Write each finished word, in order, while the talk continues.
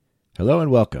Hello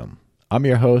and welcome. I'm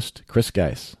your host, Chris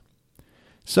Geis.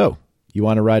 So, you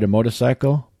want to ride a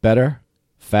motorcycle better,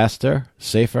 faster,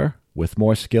 safer, with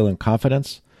more skill and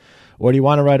confidence? Or do you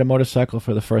want to ride a motorcycle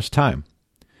for the first time?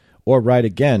 Or ride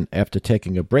again after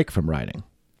taking a break from riding?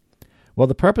 Well,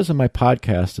 the purpose of my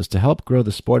podcast is to help grow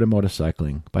the sport of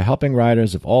motorcycling by helping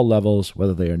riders of all levels,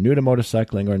 whether they are new to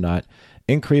motorcycling or not,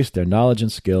 increase their knowledge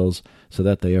and skills so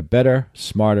that they are better,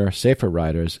 smarter, safer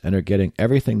riders and are getting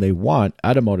everything they want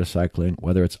out of motorcycling,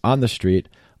 whether it's on the street,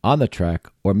 on the track,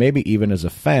 or maybe even as a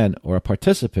fan or a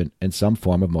participant in some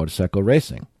form of motorcycle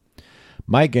racing.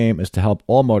 My game is to help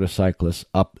all motorcyclists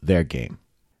up their game.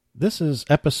 This is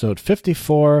episode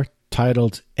 54,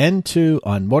 titled N2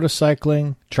 on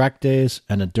Motorcycling, Track Days,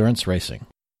 and Endurance Racing.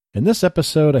 In this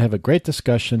episode, I have a great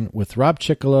discussion with Rob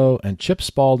Ciccolo and Chip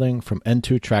Spalding from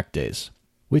N2 Track Days.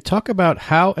 We talk about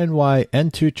how and why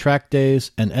N2 Track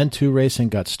Days and N2 Racing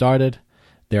got started,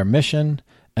 their mission,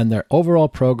 and their overall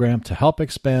program to help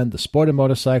expand the sport of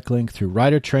motorcycling through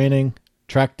rider training,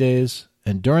 track days,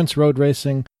 endurance road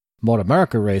racing, Motor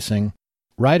America Racing,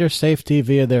 rider safety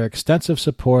via their extensive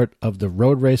support of the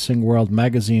Road Racing World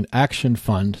Magazine Action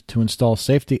Fund to install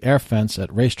safety air fence at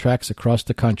racetracks across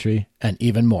the country, and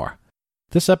even more.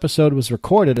 This episode was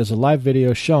recorded as a live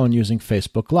video shown using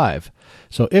Facebook Live,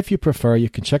 so if you prefer, you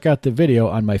can check out the video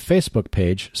on my Facebook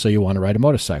page, So You Want to Ride a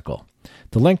Motorcycle.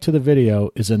 The link to the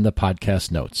video is in the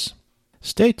podcast notes.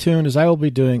 Stay tuned as I will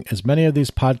be doing as many of these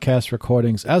podcast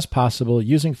recordings as possible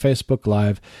using Facebook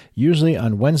Live, usually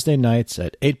on Wednesday nights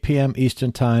at 8 p.m.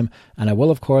 Eastern Time, and I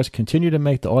will, of course, continue to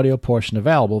make the audio portion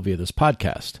available via this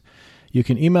podcast. You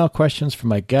can email questions for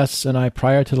my guests and I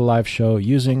prior to the live show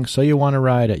using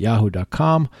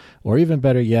soyouwantaride@yahoo.com, or even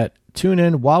better yet, tune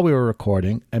in while we were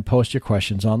recording and post your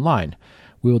questions online.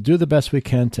 We will do the best we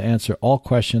can to answer all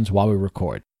questions while we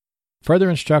record. Further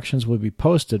instructions will be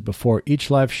posted before each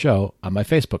live show on my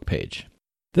Facebook page.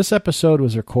 This episode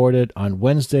was recorded on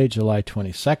Wednesday, July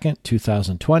 22nd,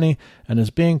 2020, and is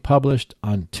being published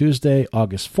on Tuesday,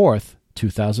 August 4th,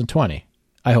 2020.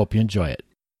 I hope you enjoy it.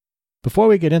 Before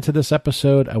we get into this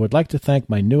episode, I would like to thank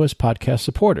my newest podcast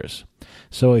supporters.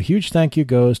 So a huge thank you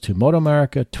goes to Moto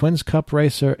America Twins Cup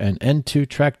racer and N2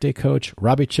 Track Day coach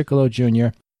Robbie Ciccolo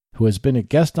Jr., who has been a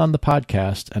guest on the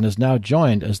podcast and is now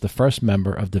joined as the first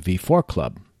member of the V4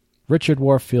 Club. Richard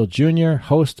Warfield Jr.,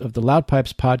 host of the Loud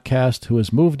Pipes podcast, who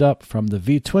has moved up from the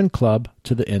V-Twin Club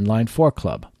to the Inline 4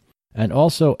 Club. And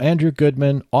also Andrew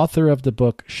Goodman, author of the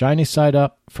book Shiny Side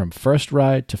Up, From First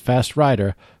Ride to Fast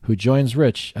Rider, who joins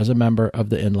Rich as a member of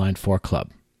the Inline 4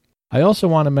 Club. I also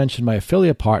want to mention my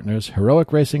affiliate partners,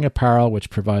 Heroic Racing Apparel, which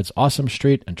provides awesome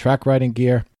street and track riding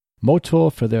gear,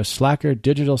 Motul for their Slacker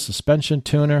digital suspension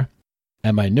tuner,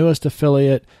 and my newest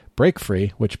affiliate, Brake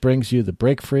Free, which brings you the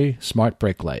Brake Free Smart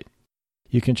Brake Light.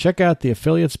 You can check out the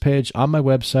affiliates page on my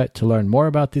website to learn more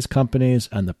about these companies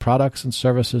and the products and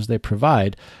services they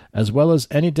provide, as well as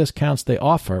any discounts they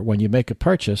offer when you make a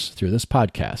purchase through this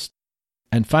podcast.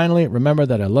 And finally, remember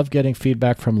that I love getting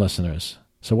feedback from listeners.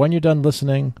 So when you're done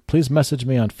listening, please message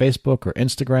me on Facebook or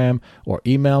Instagram or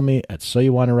email me at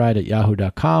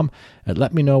soyouwantaride@yahoo.com and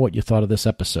let me know what you thought of this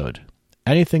episode.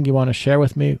 Anything you want to share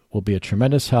with me will be a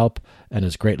tremendous help and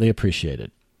is greatly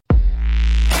appreciated.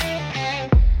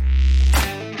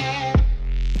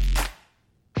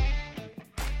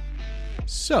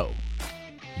 So,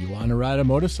 you want to ride a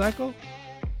motorcycle?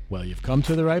 Well, you've come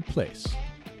to the right place,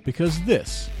 because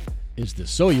this is the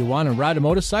So You Want to Ride a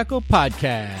Motorcycle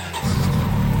podcast.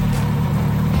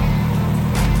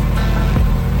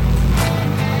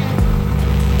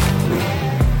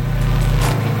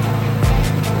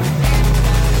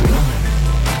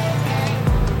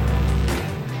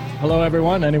 Hello,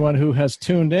 everyone. Anyone who has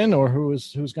tuned in or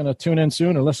who's going to tune in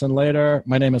soon or listen later.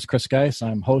 My name is Chris Geis.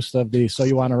 I'm host of the So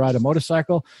You Want to Ride a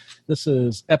Motorcycle. This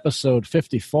is episode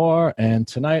 54, and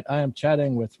tonight I am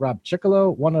chatting with Rob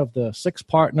Ciccolo, one of the 6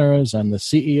 partners and the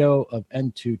CEO of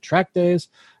N2 Track Days,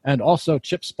 and also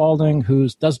Chip Spalding, who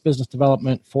does business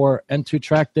development for N2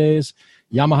 Track Days,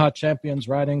 Yamaha Champions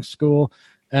Riding School,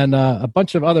 and a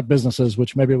bunch of other businesses,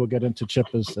 which maybe we'll get into, Chip,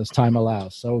 as time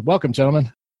allows. So welcome,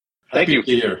 gentlemen. Thank you.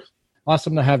 Here.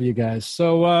 Awesome to have you guys.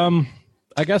 So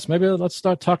I guess maybe let's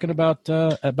start talking about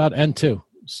N2.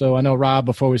 So I know, Rob,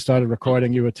 before we started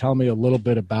recording, you would tell me a little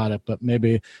bit about it, but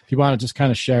maybe if you want to just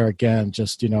kind of share again,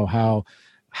 just,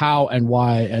 how and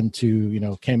why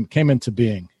N2, came into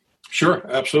being. Sure,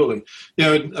 absolutely.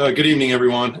 Good evening,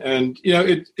 everyone. And,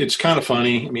 it's kind of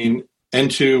funny. I mean,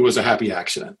 N2 was a happy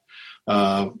accident.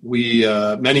 We,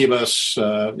 many of us,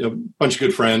 a bunch of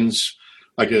good friends,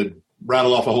 I could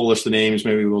rattle off a whole list of names,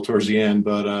 maybe we'll towards the end,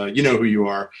 but you know who you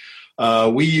are.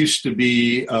 We used to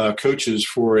be coaches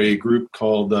for a group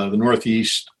called the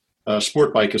Northeast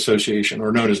Sport Bike Association,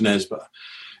 or known as NESBA.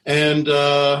 And,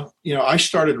 I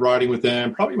started riding with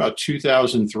them probably about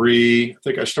 2003. I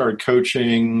think I started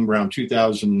coaching around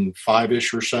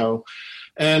 2005-ish or so,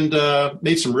 and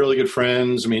made some really good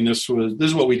friends. I mean, this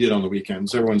is what we did on the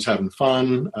weekends. Everyone's having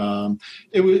fun.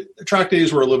 Track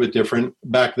days were a little bit different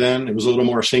back then. It was a little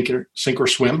more sink or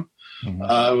swim.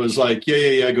 Mm-hmm. It was like,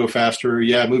 yeah, go faster.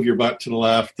 Yeah, move your butt to the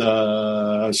left.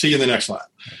 See you in the next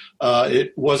lap.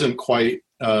 It wasn't quite,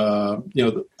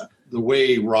 the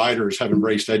way riders have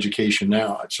embraced education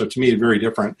now. So to me, it's very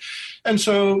different. And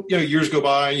so, years go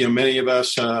by, many of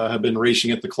us have been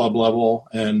racing at the club level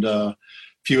and a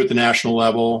few at the national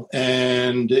level.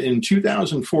 And in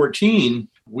 2014,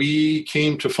 we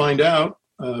came to find out,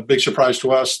 a big surprise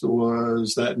to us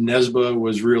was that NESBA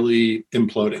was really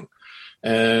imploding.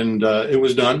 And it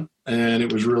was done. And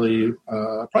it was really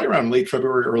probably around late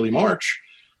February, early March.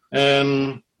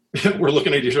 And we're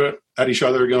looking at each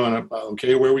other going,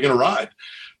 okay, where are we going to ride?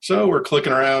 So we're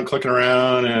clicking around,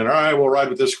 and all right, we'll ride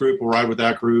with this group, we'll ride with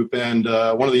that group. And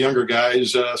one of the younger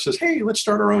guys says, hey, let's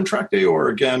start our own track day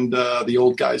org. And the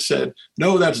old guy said,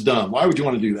 no, that's dumb. Why would you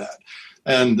want to do that?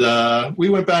 And we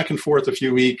went back and forth a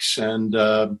few weeks, and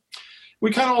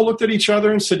we kind of all looked at each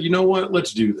other and said, you know what,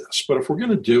 let's do this. But if we're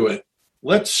going to do it,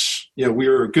 we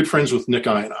were good friends with Nick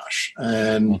Ionosh,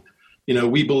 and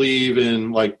we believe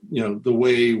in the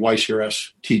way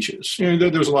YCRS teaches.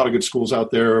 There's a lot of good schools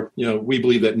out there. We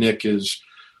believe that Nick is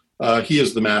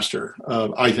the master,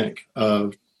 I think,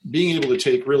 of being able to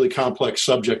take really complex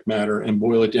subject matter and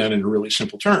boil it down into really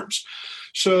simple terms.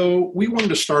 So we wanted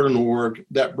to start an org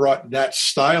that brought that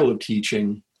style of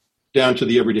teaching down to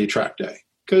the everyday track day.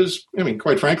 Because,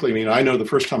 quite frankly, I know the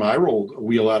first time I rolled a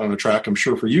wheel out on a track, I'm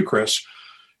sure for you, Chris,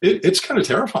 it's kind of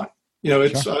terrifying.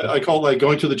 It's sure. I call it like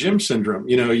going to the gym syndrome.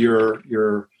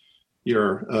 Your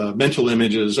mental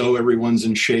images, everyone's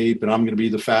in shape and I'm going to be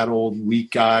the fat old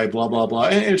weak guy, blah, blah, blah.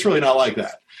 And it's really not like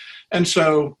that. And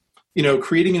so,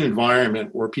 creating an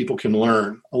environment where people can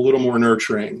learn a little more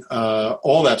nurturing,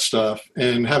 all that stuff,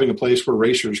 and having a place where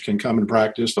racers can come and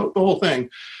practice, the whole thing.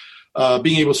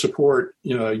 Being able to support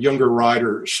younger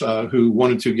riders who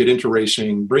wanted to get into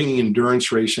racing, bringing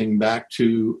endurance racing back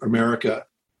to America,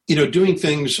 doing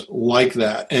things like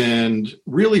that and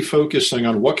really focusing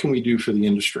on what can we do for the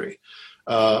industry.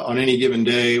 On any given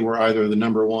day, we're either the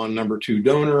number one, number two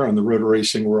donor on the Road to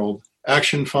Racing World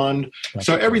Action Fund.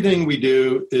 So everything we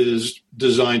do is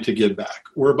designed to give back.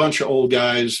 We're a bunch of old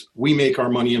guys. We make our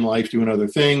money in life doing other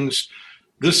things.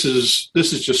 This is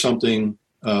just something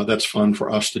that's fun for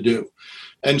us to do.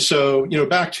 And so,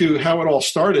 back to how it all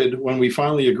started when we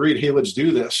finally agreed, hey, let's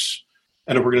do this.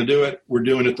 And if we're going to do it, we're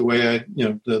doing it the way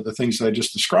the things that I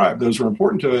just described. Those were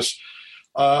important to us.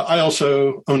 I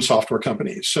also own software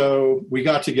companies. So we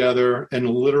got together and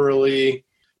literally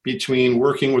between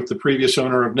working with the previous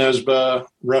owner of NESBA,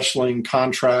 wrestling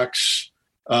contracts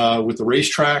with the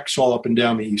racetracks all up and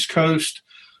down the East Coast,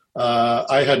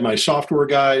 I had my software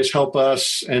guys help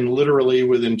us, and literally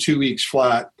within 2 weeks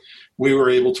flat, we were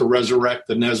able to resurrect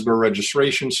the NESBA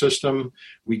registration system.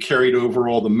 We carried over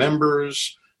all the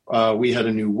members. We had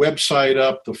a new website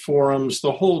up, the forums,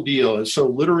 the whole deal. So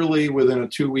literally within a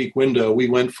 2-week window, we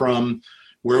went from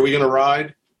where are we going to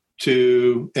ride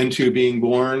to N2 being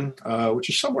born, which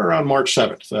is somewhere around March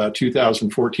 7th,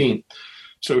 2014.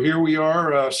 So here we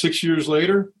are 6 years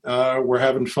later. We're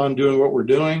having fun doing what we're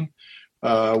doing.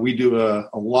 We do a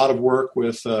lot of work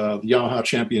with the Yamaha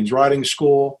Champions Riding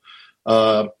School.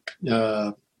 We're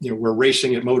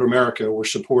racing at Moto America. We're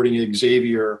supporting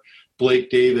Xavier, Blake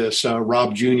Davis,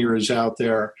 Rob Jr. is out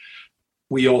there.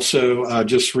 We also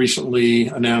just recently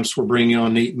announced we're bringing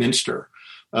on Nate Minster.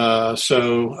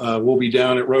 So we'll be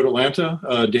down at Road Atlanta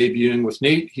debuting with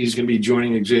Nate. He's going to be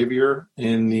joining Xavier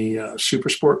in the Super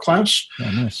Sport class. Oh,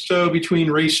 nice. So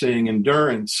between racing,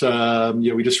 endurance,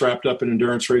 we just wrapped up an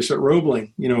endurance race at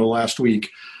Roebling, last week.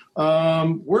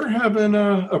 We're having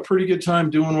a pretty good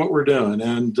time doing what we're doing.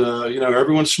 And,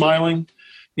 everyone's smiling.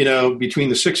 Between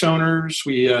the 6 owners,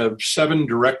 we have 7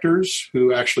 directors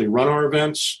who actually run our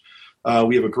events.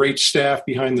 We have a great staff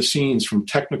behind the scenes from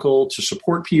technical to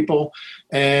support people,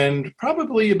 and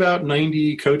probably about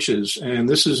 90 coaches. And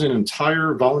this is an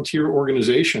entire volunteer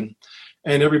organization.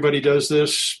 And everybody does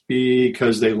this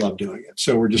because they love doing it.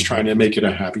 So we're just trying to make it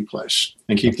a happy place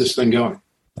and keep this thing going.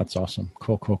 That's awesome.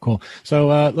 Cool.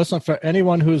 So listen, for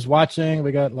anyone who's watching,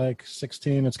 we got like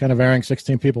 16, it's kind of varying,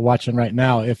 16 people watching right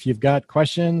now. If you've got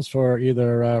questions for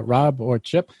either Rob or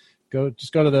Chip,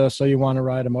 just go to the So You Want to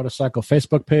Ride a Motorcycle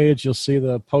Facebook page. You'll see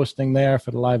the posting there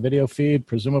for the live video feed.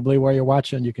 Presumably where you're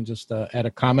watching, you can just add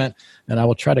a comment, and I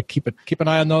will try to keep an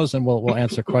eye on those, and we'll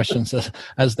answer questions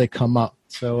as they come up.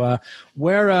 So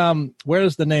where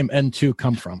does the name N2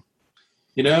 come from?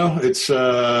 It's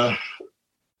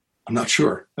I'm not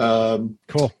sure.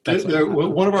 Cool.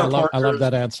 One of our partners, I love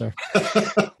that answer.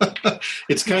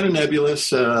 It's kind of nebulous.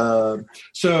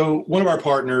 So one of our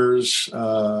partners,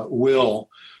 Will,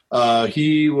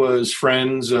 he was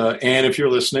friends. Ann, if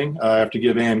you're listening, I have to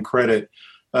give Ann credit.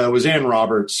 Was Ann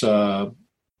Roberts,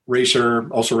 racer,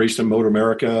 also raced in Motor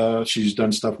America. She's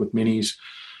done stuff with minis.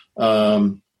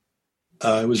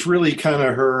 It was really kind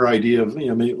of her idea of,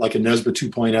 maybe like a Nesba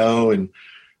 2.0. And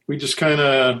we just kind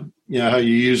of, how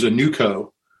you use a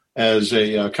NUCO as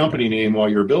a company name while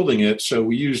you're building it. So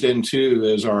we used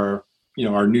N2 as our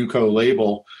NUCO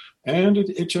label, and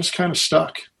it just kind of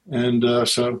stuck. And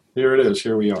so here it is.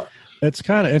 Here we are. It's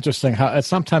kind of interesting how it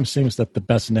sometimes seems that the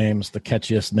best names, the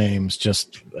catchiest names,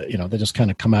 just, they just kind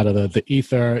of come out of the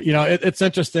ether. It's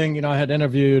interesting. I had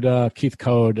interviewed Keith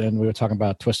Code, and we were talking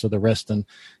about Twist of the Wrist. And,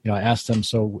 I asked him,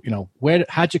 so,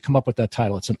 how'd you come up with that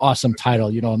title? It's an awesome title.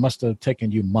 It must have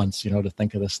taken you months, to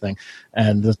think of this thing.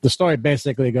 And the story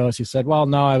basically goes, he said, well,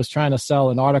 no, I was trying to sell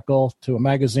an article to a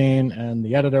magazine, and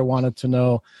the editor wanted to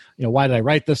know, why did I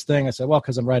write this thing? I said, well,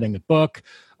 because I'm writing a book.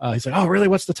 He's like, oh, really?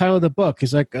 What's the title of the book?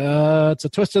 He's like, it's a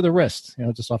twist of the wrist,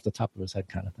 just off the top of his head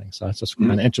kind of thing. So it's just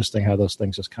kind of interesting how those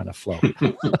things just kind of flow.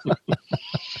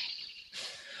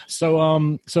 So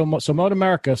Motor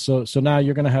America. So now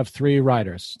you're going to have 3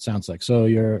 riders, it sounds like. So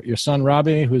your son,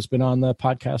 Robbie, who's been on the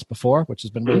podcast before, which has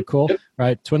been really cool,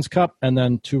 right? Twins Cup, and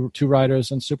then two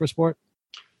riders in Super Sport.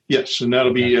 Yes. And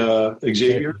that'll be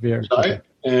Xavier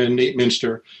and Nate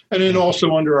Minster. And then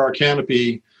also under our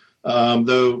canopy,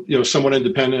 though, somewhat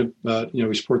independent, but,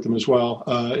 we support them as well,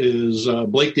 is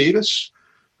Blake Davis,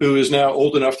 who is now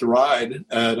old enough to ride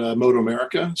at Moto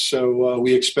America. So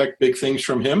we expect big things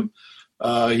from him.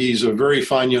 He's a very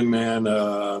fine young man,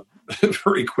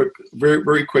 very quick, very,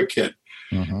 very quick kid.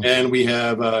 Mm-hmm. And we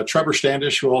have Trevor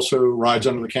Standish, who also rides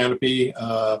under the canopy.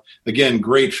 Again,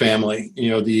 great family.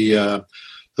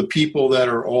 The people that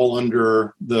are all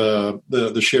under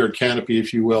the shared canopy,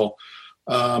 if you will,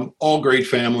 all great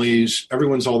families.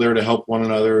 Everyone's all there to help one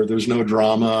another. There's no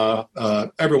drama.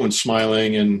 Everyone's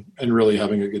smiling and really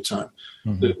having a good time.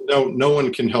 Mm-hmm. No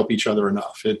one can help each other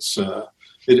enough. It's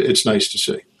nice to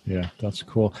see. Yeah, that's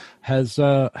cool. Has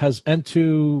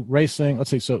N2 Racing? Let's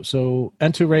see. So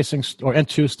N2 Racing or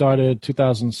N2 started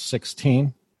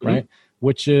 2016, right?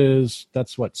 Mm-hmm.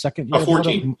 That's what, second year?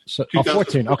 14.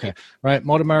 14. Okay. Right.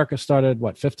 Motor America started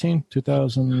what,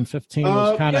 2015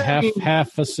 was kind of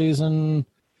half a season.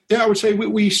 Yeah, I would say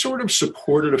we sort of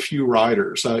supported a few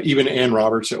riders, even Ann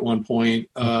Roberts at one point.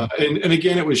 And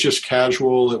again, it was just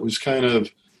casual. It was kind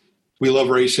of, we love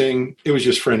racing. It was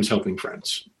just friends helping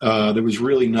friends. There was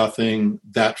really nothing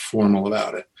that formal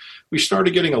about it. We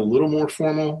started getting a little more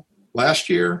formal last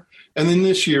year. And then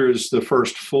this year is the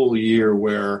first full year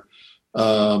where,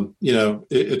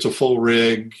 it's a full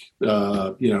rig,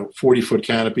 40-foot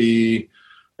canopy,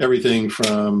 everything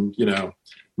from,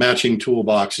 matching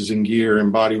toolboxes and gear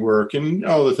and bodywork and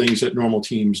all the things that normal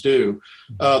teams do.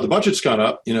 The budget's gone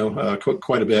up,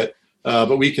 quite a bit.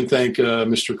 But we can thank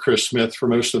Mr. Chris Smith for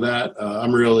most of that.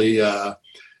 I'm really,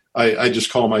 I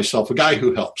just call myself a guy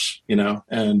who helps,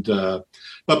 and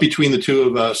but between the two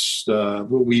of us,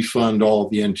 we fund all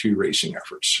of the N2 racing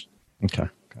efforts. Okay,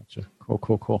 gotcha.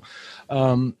 Cool.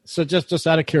 So just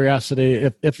out of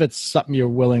curiosity, if it's something you're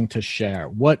willing to share,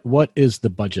 what is the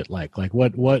budget like? Like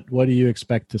what do you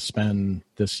expect to spend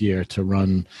this year to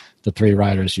run the 3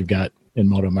 riders you've got in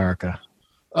Moto America?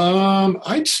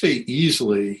 I'd say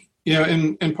easily.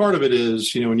 And part of it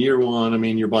is, in year one,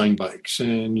 you're buying bikes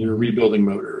and you're rebuilding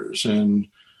motors, and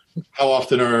how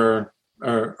often are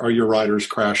your riders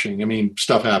crashing?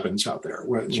 Stuff happens out there,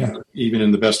 even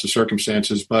in the best of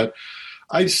circumstances. But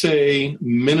I'd say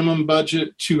minimum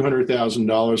budget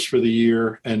 $200,000 for the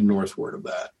year and northward of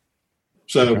that.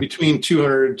 So between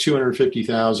 200,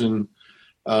 250,000.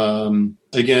 Again,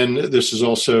 this is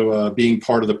also being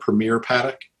part of the premier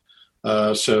paddock.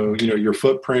 So, your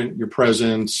footprint, your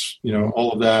presence,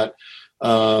 all of that.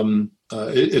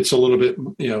 It's a little bit,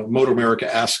 Motor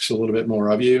America asks a little bit more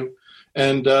of you.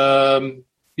 And,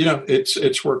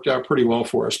 it's worked out pretty well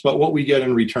for us. But what we get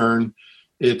in return,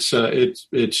 it's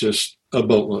just a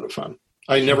boatload of fun.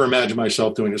 I never imagined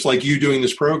myself doing this, like you doing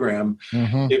this program.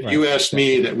 Mm-hmm, if you asked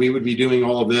me that we would be doing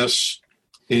all of this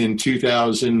in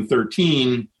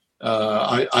 2013,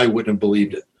 I wouldn't have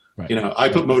believed it. Right. I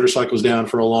put motorcycles down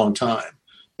for a long time.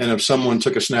 And if someone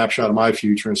took a snapshot of my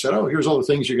future and said, "Oh, here's all the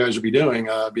things you guys would be doing,"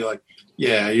 I'd be like,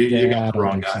 "Yeah, you got the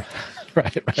wrong guy." So.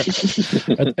 Right.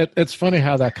 It's funny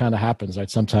how that kind of happens. Right,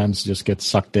 sometimes you just get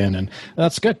sucked in, and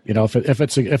that's good. If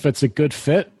it's a good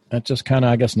fit, it just kind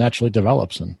of, I guess, naturally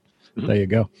develops, and there you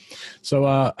go.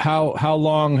 So, how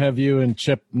long have you and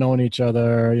Chip known each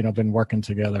other? Been working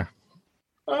together?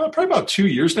 Probably about 2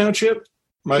 years now, Chip.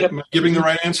 Am I giving the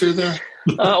right answer there?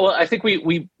 Well, I think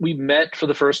we met for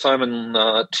the first time in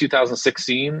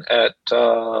 2016 at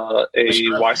a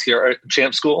YCR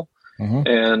champ school.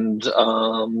 And,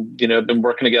 been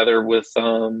working together with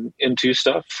N2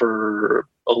 stuff for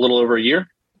a little over a year,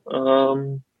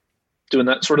 doing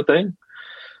that sort of thing.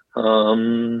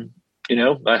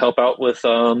 I help out with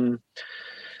the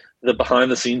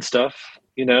behind the scenes stuff,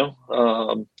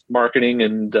 marketing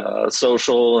and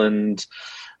social and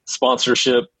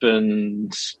sponsorship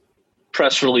and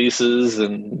press releases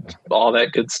and all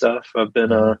that good stuff. I've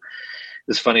been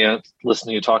it's funny,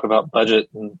 listening to you talk about budget,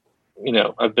 and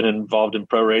I've been involved in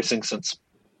pro racing since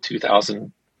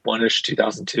 2001-ish,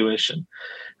 2002-ish,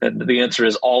 and the answer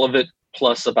is all of it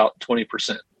plus about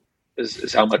 20%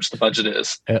 is how much the budget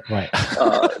is right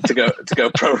to go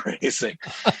pro racing.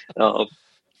 So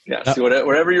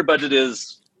wherever your budget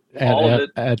is, all of it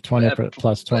at 20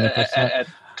 plus 20%. At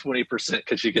 20%,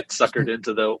 because you get suckered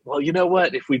into you know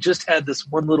what, if we just had this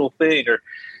one little thing, or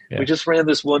we just ran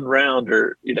this one round,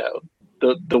 or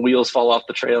the wheels fall off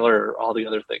the trailer, or all the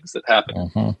other things that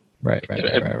happen. Right.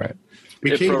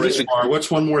 We came this far. What's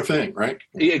one more thing, right?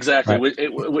 Exactly. Right.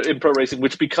 In pro racing,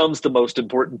 which becomes the most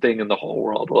important thing in the whole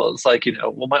world. Well, it's like,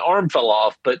 my arm fell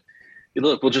off, but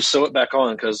look, we'll just sew it back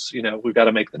on because, we've got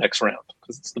to make the next round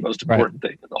because it's the most important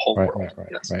thing in the whole world. Right.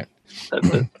 That's it.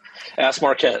 Ask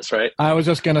Marquez, right? I was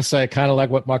just going to say, kind of like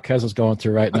what Marquez is going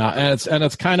through right now. And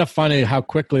it's kind of funny how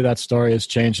quickly that story is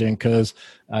changing, because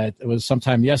it was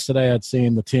sometime yesterday I'd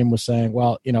seen the team was saying,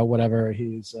 well, whatever,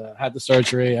 he's had the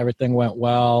surgery, everything went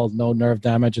well, no nerve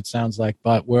damage, it sounds like,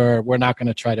 but we're not going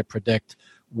to try to predict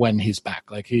when he's back.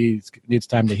 Like, he needs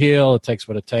time to heal. It takes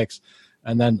what it takes.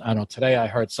 And then, I don't know, today I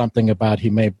heard something about he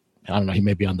may be on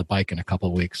the bike in a couple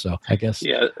of weeks. So I guess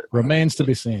remains to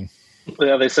be seen.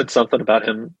 Yeah, they said something about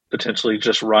him potentially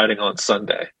just riding on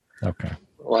Sunday. Okay.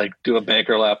 Like, do a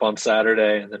banker lap on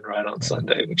Saturday and then ride on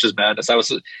Sunday, which is madness. I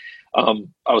was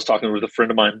talking with a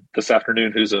friend of mine this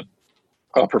afternoon who's a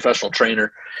professional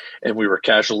trainer, and we were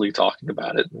casually talking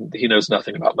about it. And he knows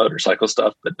nothing about motorcycle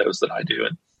stuff, but knows that I do.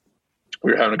 And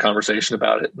we were having a conversation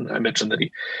about it. And I mentioned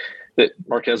that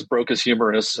Marquez broke his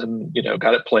humerus and,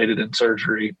 got it plated in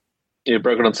surgery. He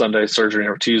broke it on Sunday, surgery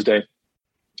on Tuesday.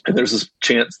 And there's this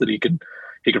chance that he could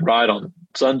ride on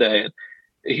Sunday. And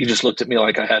he just looked at me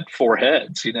like I had four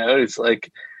heads, It's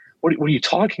like, what are you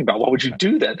talking about? Why would you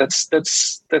do that? That's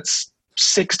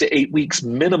 6 to 8 weeks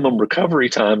minimum recovery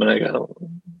time. And I go,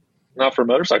 not for a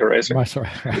motorcycle racer. Right.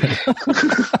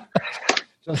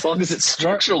 As long as it's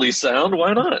structurally sound,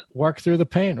 why not? Work through the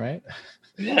pain, right?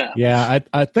 Yeah.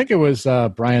 I think it was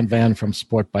Brian Van from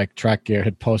Sport Bike Track Gear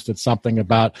had posted something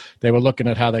about they were looking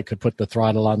at how they could put the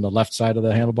throttle on the left side of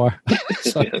the handlebar.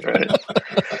 So. Yeah, right.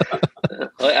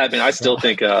 I mean, I still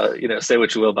think, say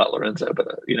what you will about Lorenzo,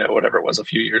 but, whatever it was a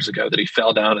few years ago that he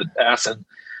fell down at Assen,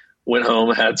 went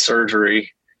home, had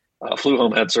surgery, flew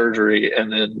home, had surgery,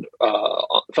 and then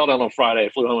fell down on Friday,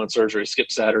 flew home, had surgery,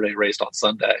 skipped Saturday, raced on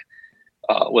Sunday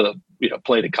with a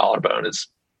plated collarbone. Is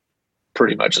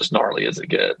pretty much as gnarly as it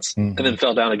gets. And then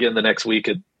fell down again the next week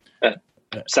at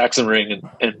Saxon Ring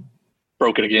and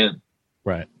broke it again.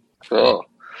 Right. Oh.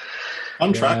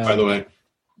 On track, by the way.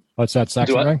 What's that,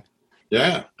 Saxon Ring?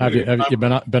 Yeah. Have you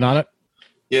been on it?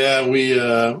 Yeah, we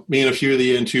me and a few of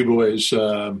the N2 boys,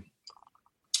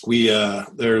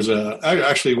 there's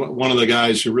actually one of the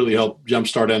guys who really helped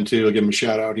jumpstart N2. I'll give him a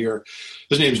shout out here.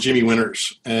 His name's Jimmy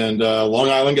Winters, and Long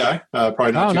Island guy.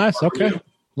 Probably not. Oh, nice. Okay.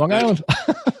 Long Island.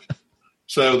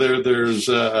 So there's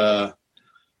I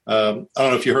don't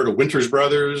know if you heard of Winters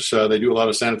Brothers. They do a lot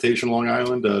of sanitation Long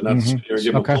Island. Not to sit here and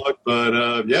give him a plug,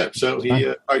 but so he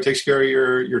probably takes care of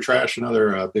your trash and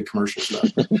other big commercial stuff.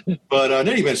 But in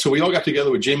any event, so we all got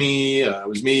together with Jimmy. It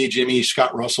was me, Jimmy,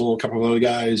 Scott Russell, a couple of other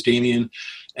guys, Damien,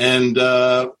 and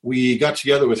we got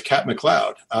together with Cat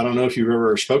McLeod. I don't know if you've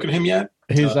ever spoken to him yet.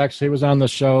 He was on the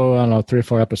show, I don't know, 3 or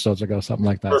 4 episodes ago, something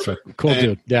like that. Perfect. So, cool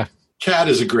dude. Yeah. Cat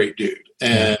is a great dude,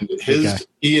 and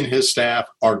he and his staff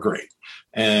are great.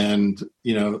 And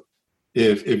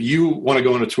if you want to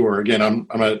go on a tour, again, I'm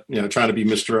trying to be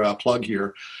Mr. Plug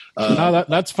here. No,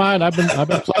 that's fine. I've been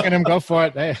plugging him. Go for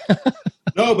it. Hey.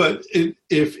 No, but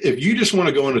if you just want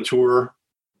to go on a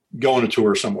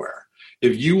tour somewhere.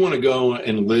 If you want to go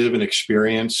and live an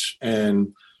experience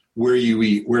and where you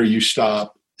eat, where you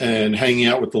stop, and hanging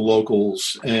out with the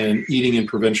locals and eating in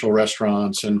provincial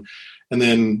restaurants, and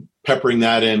then peppering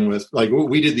that in with, like,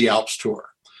 we did the Alps tour.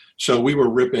 So we were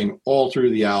ripping all through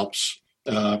the Alps.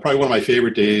 Probably one of my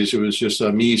favorite days. It was just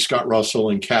me, Scott Russell,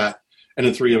 and Kat. And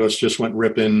the three of us just went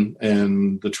ripping,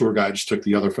 and the tour guide just took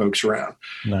the other folks around.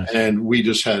 Nice. And we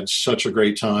just had such a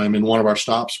great time. And one of our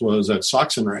stops was at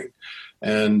Sachsenring.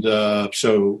 And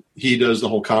so he does the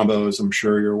whole combo, as I'm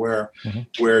sure you're aware,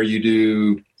 where you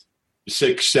do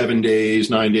 6, 7 days,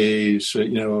 9 days,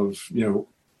 of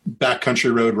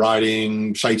backcountry road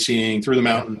riding, sightseeing through the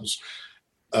mountains,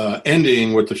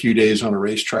 ending with a few days on a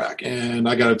racetrack. And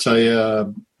I got to tell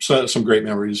you, some great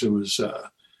memories. It was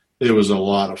a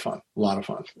lot of fun.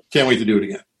 Can't wait to do it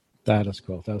again. That is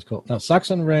cool. Now,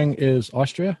 Sachsenring is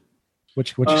Austria?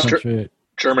 Which country?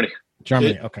 Germany.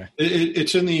 Okay.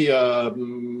 It's in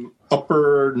the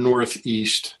upper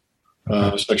northeast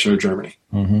section of Germany.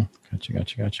 Mm-hmm.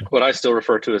 Gotcha. What I still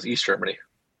refer to as East Germany.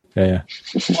 Yeah.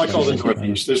 Well, I call it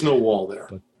northeast. There's no wall there.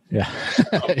 But, yeah.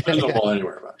 There's no wall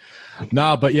anywhere about it.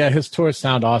 No, but yeah, his tours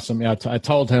sound awesome. Yeah, I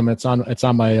told him it's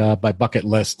on my bucket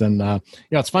list, and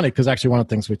it's funny because actually one of the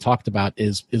things we talked about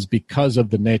is because of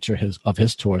the nature of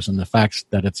his tours and the fact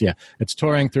that it's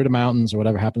touring through the mountains or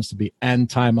whatever happens to be, and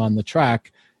time on the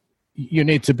track. You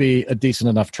need to be a decent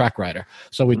enough track rider.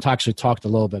 So we actually talked a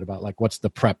little bit about, like, what's the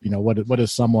prep? What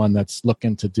does someone that's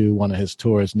looking to do one of his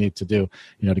tours need to do,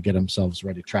 to get themselves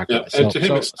ready track wise.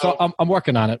 So I'm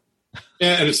working on it.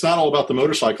 Yeah, and it's not all about the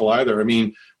motorcycle either. I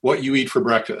mean, what you eat for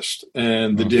breakfast,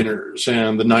 and the dinners,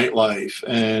 and the nightlife,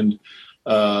 and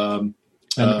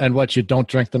what you don't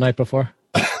drink the night before,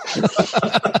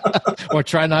 or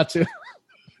try not to.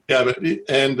 Yeah, but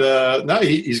now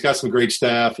he's got some great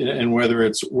staff, and whether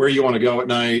it's where you want to go at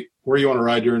night, where you want to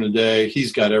ride during the day,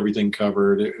 he's got everything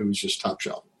covered. It was just top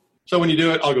shelf. So when you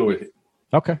do it, I'll go with you.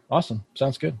 Okay, awesome.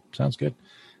 Sounds good.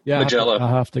 Yeah, Magello. I'll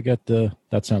have to get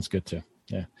that sounds good too.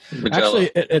 Yeah. Magello.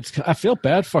 Actually, I feel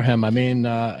bad for him. I mean,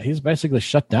 he's basically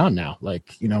shut down now,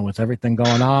 like, with everything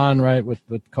going on, right,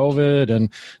 with COVID, and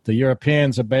the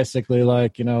Europeans are basically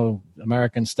like,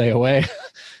 Americans stay away.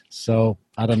 So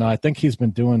I don't know. I think he's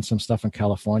been doing some stuff in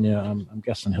California. I'm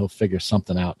guessing he'll figure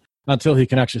something out until he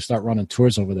can actually start running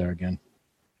tours over there again.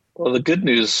 Well, the good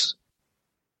news,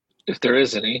 if there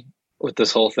is any, with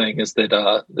this whole thing is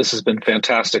that this has been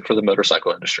fantastic for the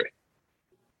motorcycle industry.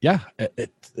 Yeah,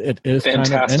 it is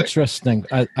fantastic. Kind of interesting.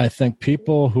 I think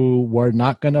people who were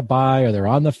not going to buy, or they're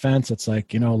on the fence, it's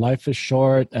like, life is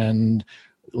short and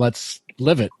let's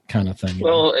live it kind of thing.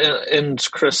 Well, and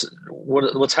Chris,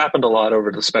 what's happened a lot over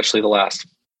especially the last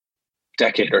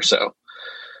decade or so,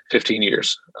 15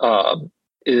 years,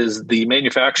 is the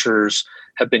manufacturers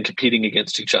have been competing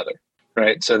against each other,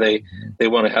 right? So they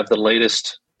want to have the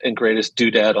latest and greatest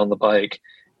doodad on the bike,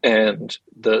 and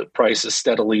the price is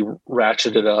steadily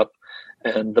ratcheted up,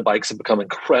 and the bikes have become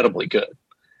incredibly good.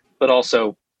 But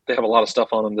also, they have a lot of stuff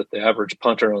on them that the average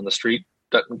punter on the street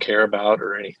doesn't care about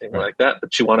or anything like that.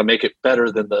 But you want to make it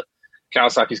better than the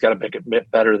Kawasaki's got to make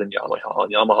it better than Yamaha,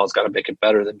 and Yamaha's got to make it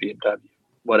better than BMW,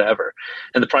 whatever.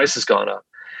 And the price has gone up.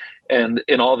 And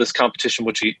in all this competition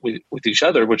with each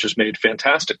other, which has made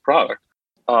fantastic product,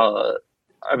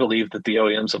 I believe that the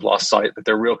OEMs have lost sight that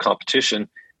their real competition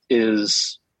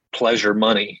is pleasure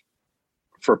money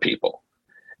for people.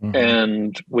 Mm-hmm.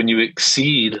 And when you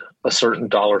exceed a certain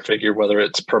dollar figure, whether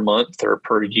it's per month or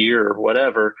per year or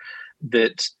whatever,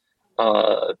 that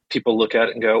people look at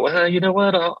it and go, well, you know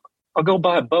what? I'll go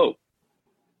buy a boat.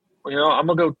 I'm going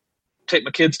to go take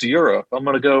my kids to Europe. I'm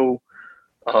going to go,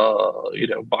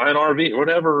 buy an RV,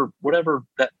 whatever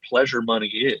that pleasure money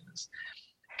is.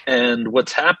 And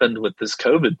what's happened with this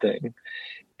COVID thing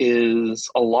is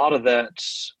a lot of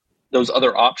those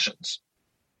other options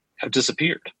have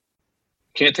disappeared.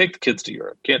 Can't take the kids to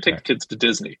Europe. Can't take the kids to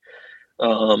Disney.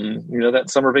 That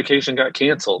summer vacation got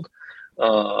canceled.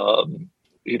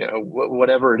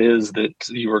 Whatever it is that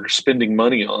you were spending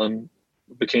money on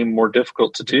became more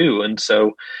difficult to do. And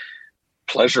so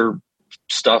pleasure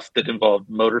stuff that involved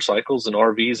motorcycles and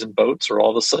RVs and boats are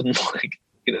all of a sudden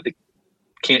they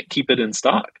can't keep it in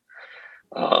stock.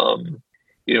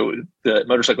 The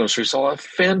motorcycle industry saw a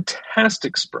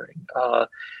fantastic spring, a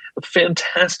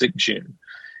fantastic June.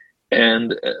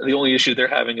 And the only issue they're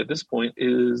having at this point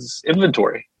is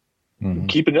inventory,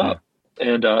 keeping up.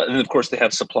 And of course they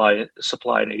have supply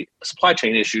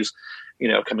chain issues,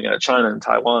 coming out of China and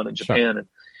Taiwan and Japan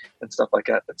and stuff like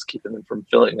that. That's keeping them from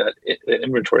filling that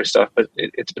inventory stuff. But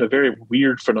it's been a very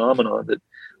weird phenomenon that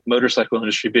motorcycle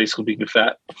industry basically being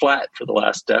flat for the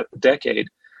last decade.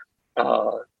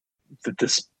 That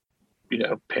this,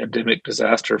 pandemic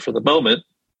disaster for the moment,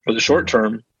 for the short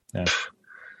term, Yeah.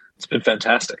 It's been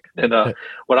fantastic. And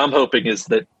what I'm hoping is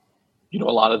that, a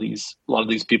lot of these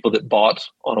people that bought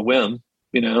on a whim,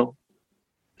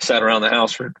 sat around the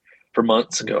house for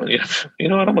months and going, you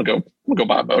know what, I'm gonna go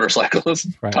buy a motorcycle.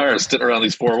 I'm tired of sitting around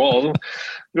these four walls. I'm gonna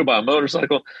go buy a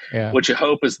motorcycle. Yeah. What you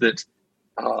hope is that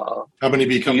how many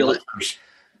become listeners?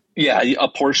 Yeah, a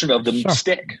portion of them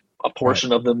stick. A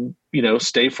portion of them,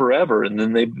 stay forever, and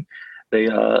then they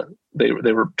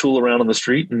were tool around on the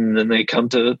street, and then they come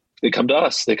to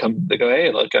us. They go,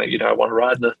 hey, look, I want to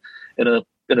ride in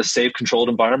a safe, controlled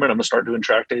environment. I'm gonna start doing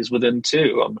track days with them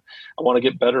too. I want to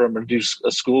get better. I'm gonna do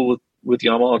a school with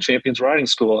Yamaha Champions Riding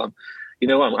School. I'm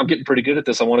getting pretty good at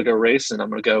this. I want to go racing. I'm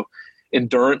gonna go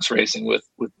endurance racing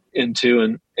with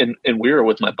Into and Weir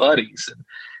with my buddies.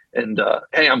 And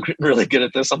hey, I'm really good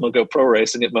at this. I'm gonna go pro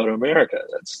racing at Moto America.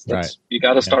 That's right. You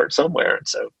got to start somewhere. And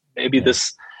so maybe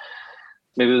there's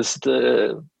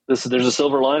a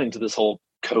silver lining to this whole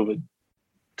COVID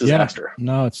disaster. Yeah,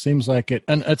 no, it seems like it.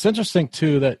 And it's interesting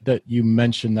too that you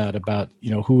mentioned that about,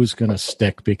 who's going to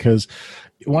stick, because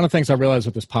one of the things I realized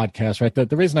with this podcast, right,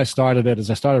 that the reason I started it is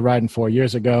I started riding 4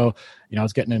 years ago. I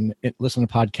was getting listening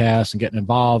to podcasts and getting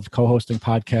involved, co-hosting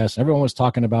podcasts. Everyone was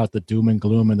talking about the doom and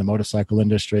gloom in the motorcycle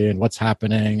industry and what's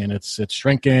happening, and it's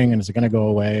shrinking, and is it going to go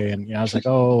away? And I was like,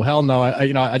 oh hell no!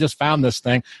 I just found this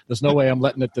thing. There's no way I'm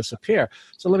letting it disappear.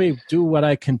 So let me do what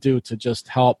I can do to just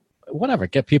help. Whatever,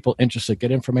 get people interested,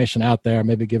 get information out there,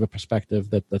 maybe give a perspective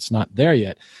that's not there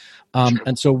yet.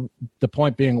 And so the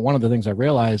point being, one of the things I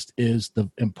realized is the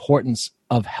importance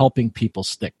of helping people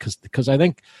stick, because I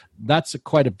think that's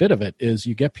quite a bit of it. Is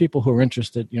you get people who are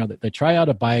interested, that they try out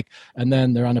a bike, and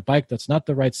then they're on a bike that's not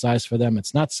the right size for them.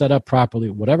 It's not set up properly,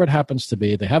 whatever it happens to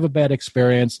be. They have a bad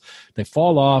experience, they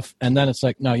fall off, and then it's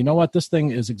like, no, you know what? This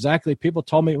thing is exactly, people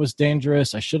told me it was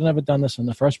dangerous. I should have never done this in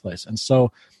the first place. And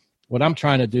so what I'm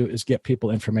trying to do is get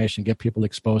people information, get people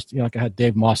exposed. Like I had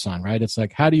Dave Moss on, right? It's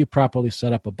like, how do you properly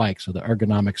set up a bike so the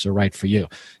ergonomics are right for you?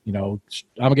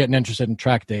 I'm getting interested in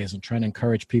track days and trying to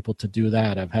encourage people to do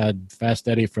that. I've had Fast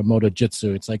Eddie from Moto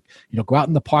Jitsu. It's like, go out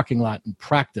in the parking lot and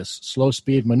practice slow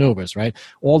speed maneuvers, right?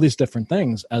 All these different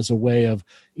things as a way of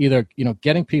either,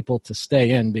 getting people to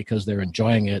stay in because they're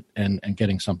enjoying it and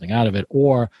getting something out of it,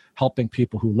 or helping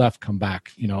people who left come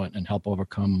back, and help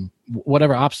overcome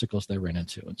whatever obstacles they ran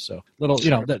into. And so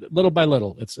little by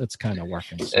little, it's kind of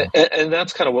working. So. And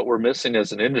that's kind of what we're missing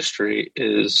as an industry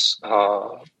is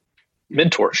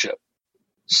mentorship.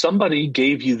 Somebody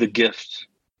gave you the gift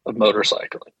of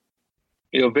motorcycling.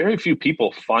 Very few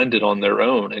people find it on their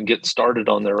own and get started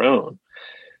on their own.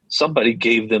 Somebody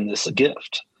gave them this a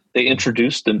gift. They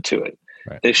introduced them to it.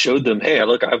 Right. They showed them, hey,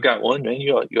 look, I've got one, man.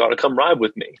 You ought to come ride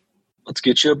with me. Let's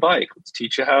get you a bike. Let's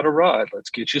teach you how to ride. Let's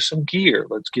get you some gear.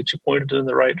 Let's get you pointed in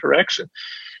the right direction.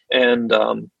 And,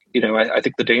 I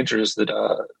think the danger is that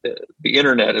the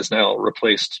internet has now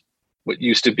replaced what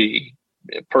used to be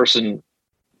personal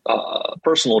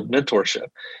mentorship.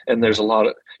 And there's a lot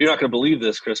of, you're not going to believe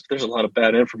this, Chris, but there's a lot of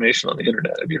bad information on the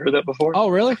internet. Have you heard that before? Oh,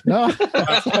 really? No.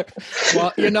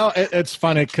 Well, it's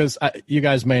funny because you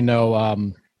guys may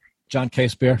know John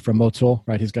Casebeer from Motul,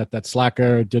 right? He's got that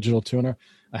Slacker digital tuner.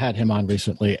 I had him on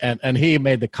recently, and he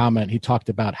made the comment. He talked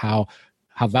about how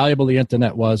valuable the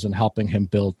internet was in helping him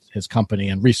build his company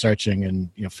and researching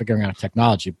and figuring out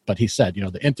technology. But he said,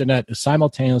 the internet is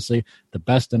simultaneously the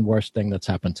best and worst thing that's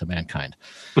happened to mankind.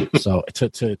 So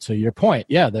to your point,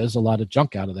 yeah, there's a lot of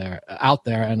junk out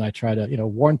there, and I try to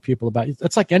warn people about it.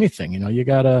 It's like anything, you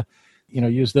gotta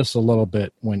use this a little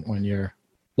bit when you're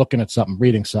looking at something,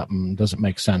 reading something. Does it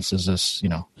make sense? Does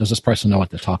this person know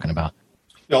what they're talking about?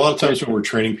 A lot of times when we're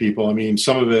training people,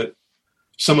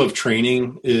 some of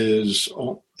training is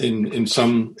in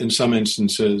some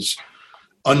instances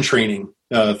untraining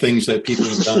things that people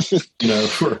have done,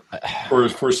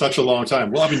 for such a long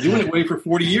time. Well, I've been doing it for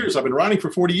 40 years. I've been riding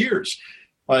for 40 years.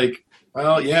 Like,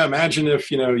 well, yeah. Imagine if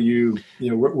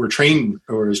we're trained,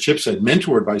 or as Chip said,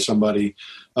 mentored by somebody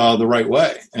the right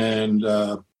way, and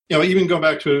even go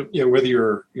back to, whether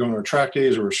you're going to track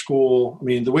days or a school.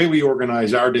 The way we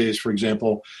organize our days, for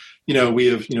example, we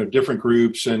have, different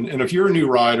groups. And if you're a new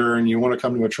rider and you want to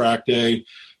come to a track day,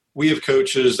 we have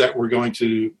coaches that we're going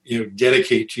to,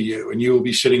 dedicate to you. And you will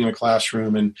be sitting in a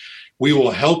classroom, and we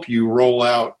will help you roll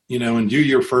out, and do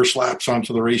your first laps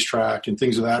onto the racetrack and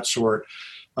things of that sort.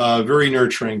 Very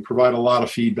nurturing, provide a lot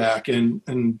of feedback.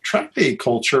 And track day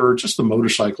culture, or just the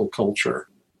motorcycle culture,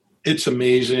 it's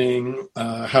amazing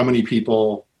how many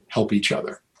people help each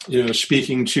other.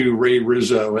 Speaking to Ray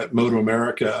Rizzo at Moto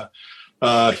America,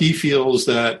 he feels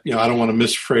that, I don't want to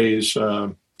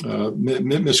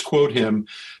misquote him,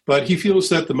 but he feels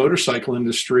that the motorcycle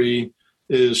industry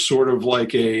is sort of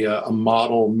like a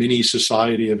model mini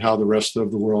society of how the rest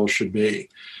of the world should be.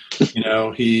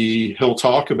 He'll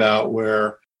talk about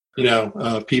where,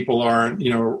 people aren't,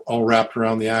 all wrapped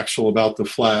around the axle about the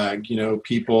flag,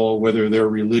 people, whether they're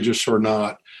religious or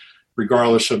not,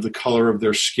 regardless of the color of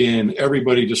their skin,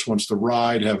 everybody just wants to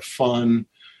ride, have fun,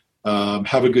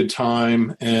 have a good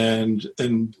time. And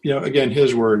again,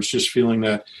 his words, just feeling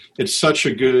that it's such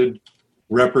a good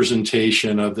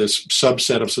representation of this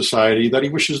subset of society that he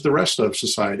wishes the rest of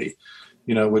society,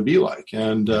 would be like.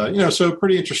 And, so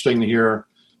pretty interesting to hear,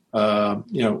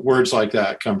 words like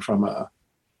that come from a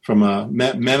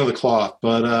man of the cloth.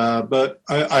 But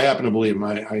I happen to believe him.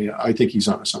 I think he's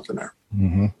onto something there.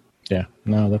 Mm-hmm. Yeah,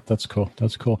 no, that's cool.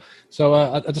 That's cool. So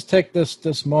I'll just take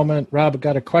this moment. Rob, I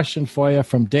got a question for you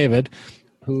from David,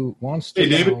 who wants to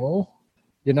know.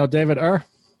 You know David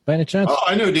by any chance? Oh,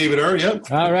 I know David yeah.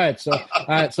 All right.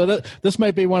 So this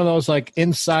might be one of those like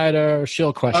insider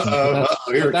shill questions.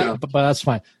 But that's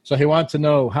fine. So he wants to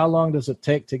know, how long does it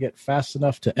take to get fast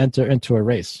enough to enter into a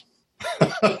race?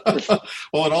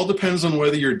 Well, it all depends on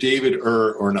whether you're David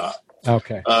or not.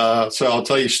 Okay. So I'll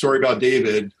tell you a story about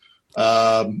David.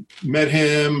 Met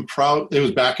him it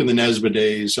was back in the NESBA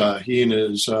days. He and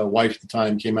his wife at the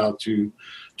time came out to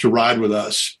ride with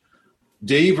us.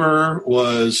 Daver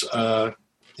was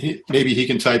maybe he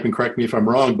can type and correct me if I'm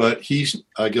wrong, but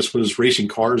I guess was racing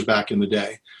cars back in the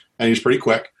day, and he was pretty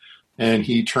quick, and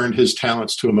he turned his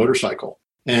talents to a motorcycle.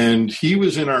 And he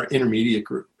was in our intermediate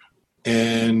group,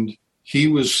 and he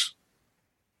was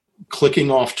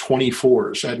clicking off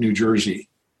 24s at New Jersey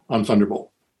on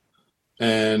Thunderbolt.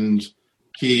 And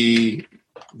he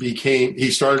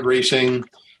started racing,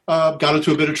 got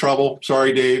into a bit of trouble.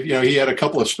 Sorry, Dave. He had a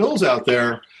couple of spills out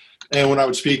there. And when I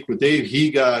would speak with Dave, he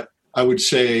got, I would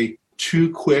say,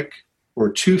 too quick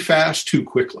or too fast, too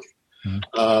quickly.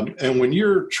 Mm-hmm. And when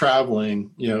you're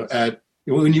traveling,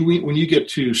 when you get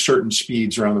to certain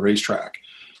speeds around the racetrack,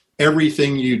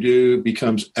 everything you do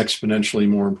becomes exponentially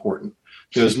more important.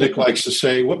 Because Nick likes to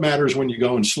say, what matters when you're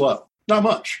going slow? Not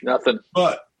much. Nothing.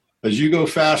 But as you go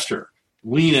faster,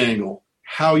 lean angle,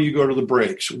 how you go to the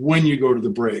brakes, when you go to the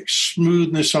brakes,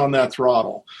 smoothness on that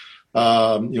throttle.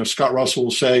 Scott Russell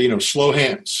will say, slow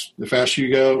hands. The faster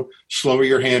you go, slower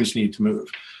your hands need to move.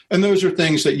 And those are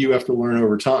things that you have to learn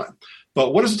over time.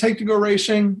 But what does it take to go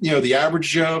racing? The average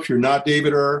Joe, if you're not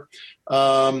David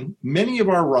many of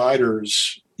our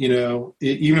riders, even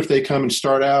if they come and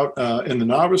start out in the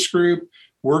novice group,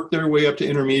 work their way up to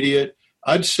intermediate,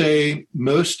 I'd say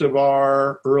most of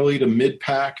our early to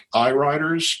mid-pack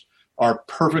riders are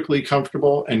perfectly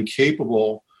comfortable and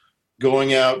capable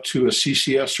going out to a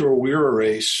CCS or a WERA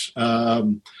race.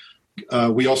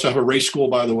 We also have a race school,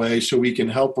 by the way, so we can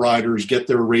help riders get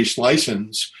their race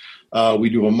license.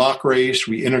 We do a mock race.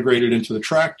 We integrate it into the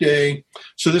track day.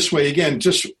 So this way, again,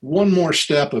 just one more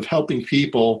step of helping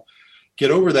people get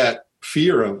over that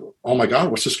fear of, oh my God,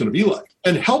 what's this going to be like?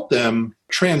 And help them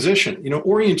transition.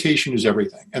 Orientation is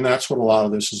everything. And that's what a lot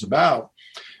of this is about.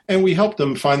 And we help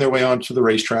them find their way onto the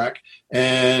racetrack.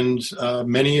 And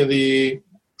many of the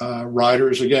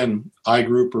riders, again, I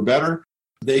group or better,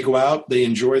 they go out, they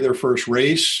enjoy their first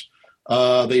race.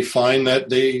 They find that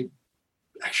they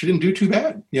actually didn't do too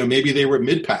bad. Maybe they were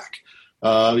mid-pack.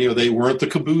 They weren't the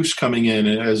caboose coming in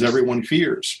as everyone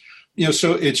fears.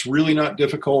 So it's really not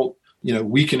difficult.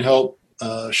 We can help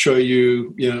show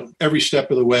you, every step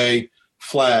of the way,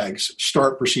 flags,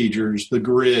 start procedures, the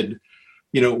grid,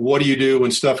 what do you do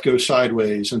when stuff goes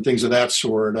sideways and things of that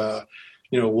sort,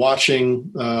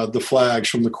 watching the flags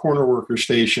from the corner worker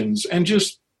stations and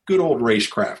just good old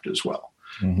racecraft as well,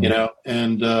 mm-hmm.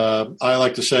 And I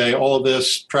like to say all of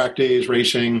this, track days,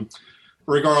 racing,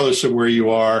 regardless of where you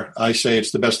are, I say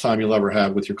it's the best time you'll ever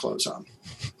have with your clothes on.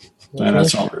 And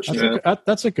that's all there is.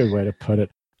 That's a good way to put it.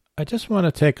 I just want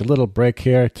to take a little break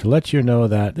here to let you know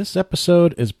that this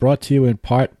episode is brought to you in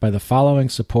part by the following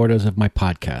supporters of my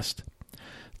podcast.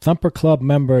 Thumper Club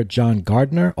member John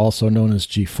Gardner, also known as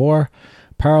G4,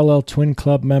 Parallel Twin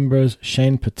Club members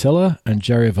Shane Patilla and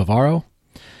Jerry Vivaro,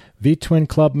 V-Twin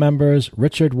Club members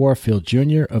Richard Warfield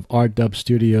Jr. of R-Dub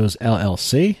Studios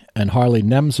LLC and Harley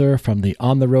Nemzer from the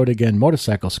On the Road Again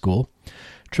Motorcycle School,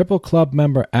 Triple Club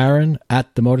member Aaron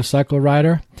at The Motorcycle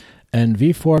Rider, and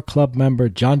V4 Club member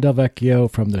John Del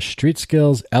Vecchio from the Street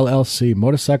Skills LLC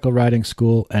Motorcycle Riding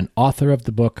School and author of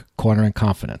the book Cornering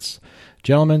Confidence.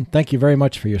 Gentlemen, thank you very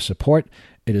much for your support.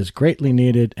 It is greatly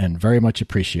needed and very much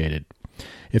appreciated.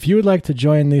 If you would like to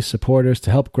join these supporters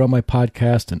to help grow my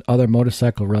podcast and other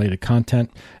motorcycle-related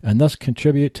content, and thus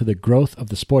contribute to the growth of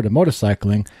the sport of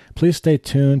motorcycling, please stay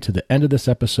tuned to the end of this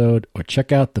episode or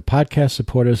check out the podcast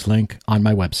supporters link on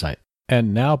my website.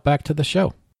 And now back to the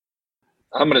show.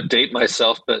 I'm going to date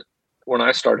myself, but when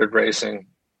I started racing,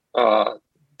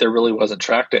 there really wasn't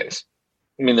track days.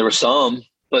 I mean, there were some,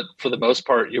 but for the most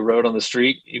part, you rode on the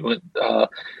street. You went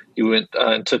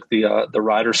and took the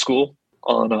rider school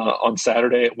on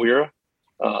Saturday at Weira,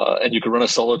 and you could run a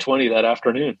solo 20 that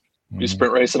afternoon. You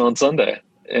sprint racing on Sunday,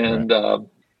 and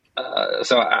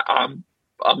so I'm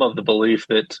of the belief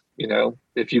that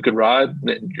if you could ride,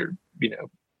 then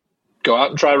go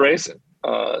out and try racing.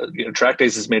 Track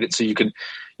days has made it so you can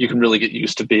really get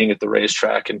used to being at the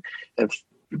racetrack and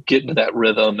get into that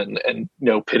rhythm and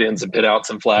pit ins and pit outs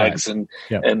and flags and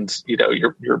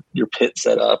your pit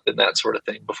set up and that sort of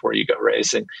thing before you go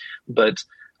racing. But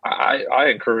I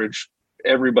encourage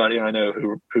everybody I know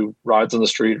who rides on the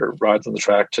street or rides on the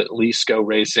track to at least go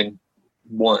racing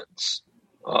once.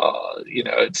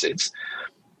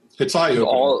 It's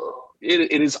eye-opening.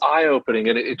 It is eye-opening,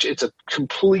 and it's a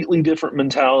completely different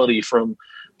mentality from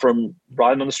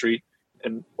riding on the street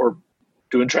or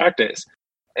doing track days.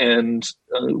 And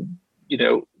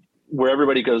where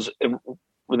everybody goes, and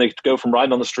when they go from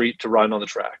riding on the street to riding on the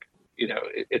track,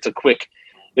 it's a quick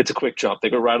jump. They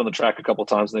go ride on the track a couple of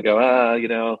times, and they go, I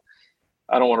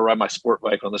don't want to ride my sport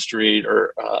bike on the street,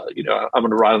 or I'm going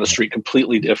to ride on the street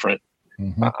completely different.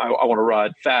 Mm-hmm. I want to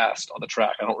ride fast on the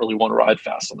track. I don't really want to ride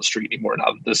fast on the street anymore now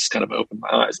that this kind of opened my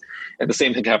eyes. And the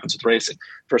same thing happens with racing.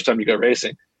 First time you go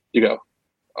racing, you go,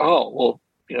 oh, well,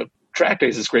 track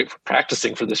days is great for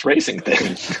practicing for this racing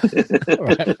thing.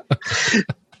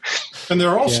 And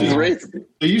they're also,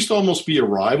 they used to almost be a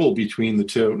rival between the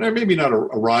two. Now, maybe not a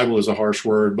rival is a harsh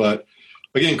word, but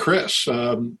again, Chris,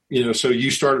 so you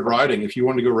started riding. If you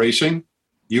wanted to go racing,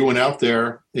 you went out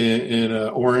there in an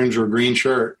orange or green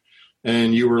shirt.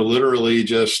 And you were literally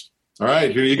just, all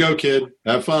right, here you go, kid.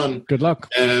 Have fun. Good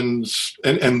luck. And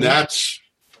that's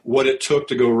what it took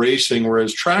to go racing,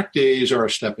 whereas track days are a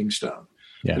stepping stone.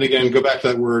 Yeah. And again, go back to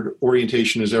that word,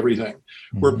 orientation is everything,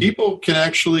 where people can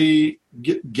actually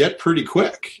get pretty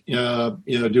quick,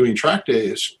 doing track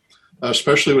days,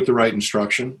 especially with the right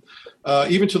instruction,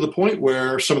 even to the point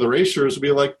where some of the racers will be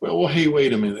like, well, hey,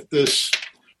 wait a minute. This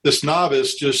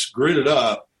novice just gridded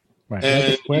up. Right.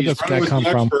 And where he's running with the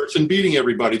experts and beating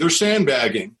everybody. They're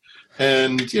sandbagging.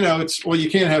 And, you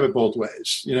can't have it both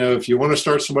ways. If you want to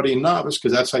start somebody in novice,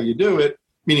 because that's how you do it,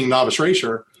 meaning novice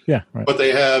racer. Yeah. Right. But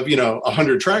they have,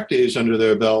 100 track days under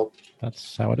their belt.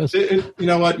 That's how it is. You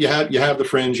know what? You have the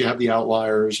fringe, you have the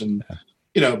outliers. And,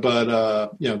 but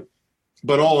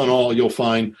all in all, you'll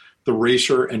find the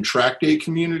racer and track day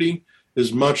community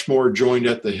is much more joined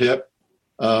at the hip,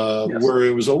 where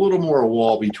it was a little more a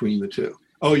wall between the two.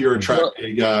 Oh, you're a track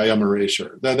day guy. I'm a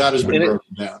racer. That has been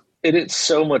broken down. It's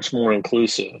so much more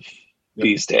inclusive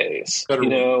these days.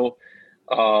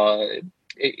 It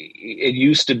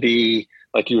used to be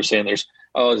like you were saying. There's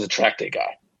a track day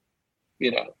guy.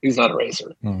 He's not a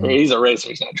racer. Or he's a racer.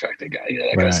 He's not a track day guy.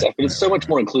 That kind of stuff. But it's so much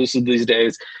more inclusive these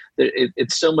days.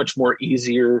 It's so much more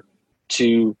easier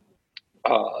to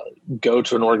go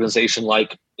to an organization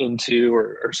like Into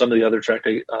or some of the other track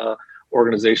day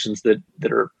organizations that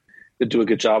do a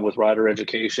good job with rider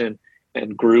education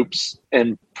and groups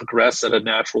and progress at a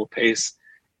natural pace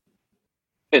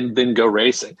and then go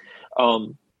racing.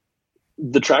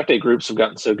 The track day groups have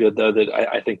gotten so good though, that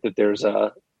I think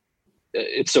that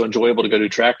it's so enjoyable to go to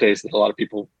track days that a lot of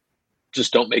people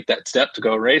just don't make that step to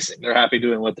go racing. They're happy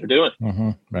doing what they're doing. Mm-hmm.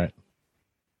 Right.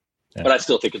 Yeah. But I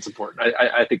still think it's important.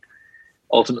 I think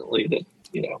ultimately that,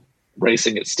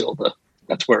 racing is still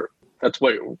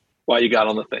why you got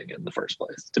on the thing in the first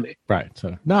place, to me. Right.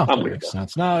 So that makes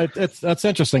sense. No, that's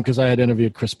interesting because I had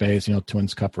interviewed Chris Bays,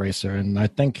 Twins Cup racer, and I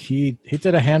think he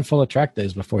did a handful of track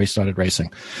days before he started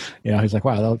racing. He's like,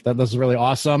 wow, that was really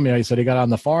awesome. He said he got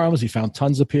on the forums, he found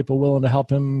tons of people willing to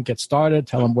help him get started,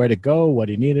 tell him where to go, what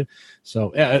he needed.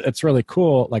 So it's really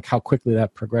cool, like how quickly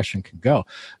that progression can go.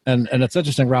 And it's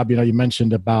interesting, Rob, you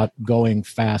mentioned about going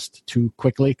fast too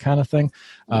quickly kind of thing.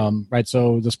 Right.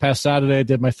 So this past Saturday, I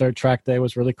did my third track day. It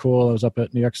was really cool. I was up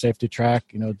at New York Safety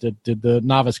Track, did the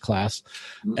novice class,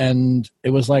 and it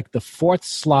was like the fourth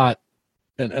slot.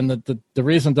 And the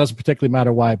reason doesn't particularly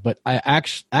matter why, but I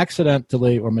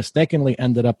accidentally or mistakenly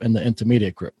ended up in the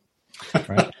intermediate group.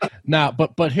 Right. Now,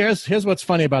 but here's what's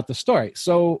funny about the story.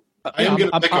 So I am going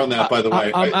to pick on that, by the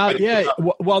way.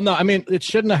 Well, no, I mean, it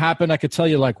shouldn't have happened. I could tell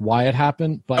you why it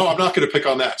happened, but no, I'm not going to pick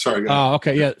on that. Sorry. Oh,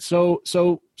 okay. Yeah. So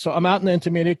I'm out in the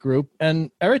intermediate group and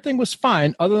everything was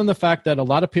fine other than the fact that a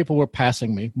lot of people were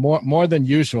passing me more than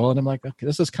usual. And I'm like, okay,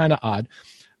 this is kind of odd.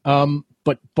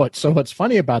 But so what's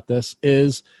funny about this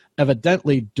is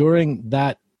evidently during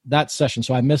that session,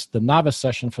 so I missed the novice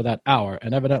session for that hour,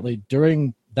 and evidently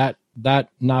during that that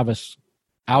novice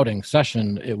outing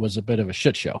session, it was a bit of a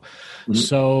shit show. Mm-hmm.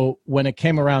 So when it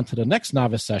came around to the next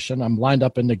novice session, I'm lined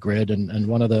up in the grid, and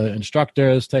one of the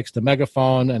instructors takes the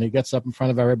megaphone and he gets up in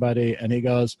front of everybody and he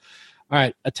goes, all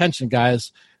right, attention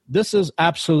guys, this is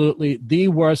absolutely the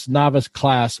worst novice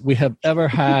class we have ever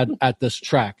had at this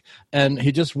track. And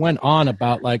he just went on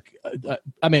about like,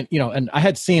 and I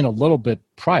had seen a little bit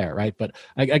prior, right? But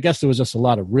I guess there was just a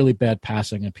lot of really bad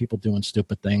passing and people doing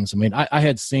stupid things. I mean, I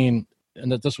had seen,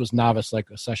 and that this was novice like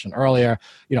a session earlier,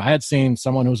 I had seen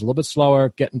someone who was a little bit slower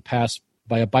getting passed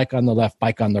by a bike on the left,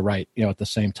 bike on the right, at the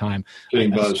same time.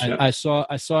 I saw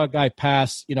a guy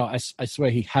pass, I swear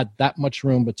he had that much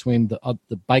room between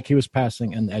the bike he was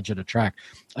passing and the edge of the track.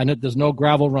 And there's no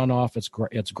gravel runoff.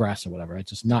 It's grass or whatever.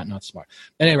 It's just not smart.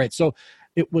 At any rate, so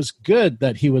it was good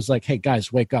that he was like, hey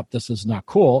guys, wake up. This is not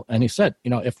cool. And he said,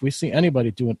 if we see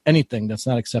anybody doing anything that's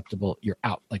not acceptable, you're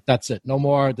out. Like, that's it. No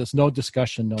more. There's no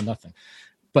discussion, no nothing.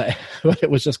 But it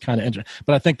was just kind of interesting.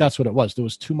 But I think that's what it was. There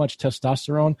was too much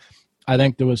testosterone. I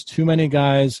think there was too many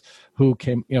guys who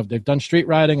came, they've done street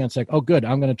riding and it's like, oh, good,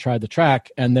 I'm going to try the track.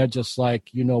 And they're just like,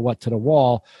 to the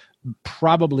wall,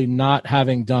 probably not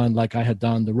having done like I had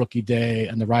done the rookie day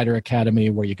and the rider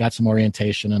academy where you got some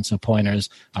orientation and some pointers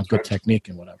on good technique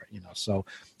and whatever, So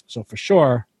for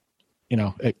sure,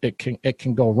 it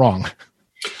can go wrong.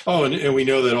 Oh, and we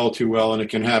know that all too well, and it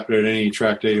can happen at any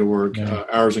track day org,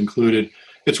 ours included.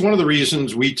 It's one of the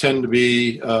reasons we tend to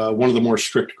be one of the more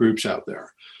strict groups out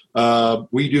there.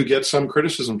 We do get some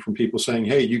criticism from people saying,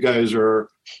 hey, you guys are,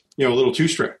 a little too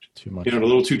strict, too much, a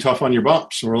little too tough on your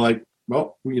bumps. And we're like,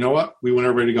 well, you know what? We want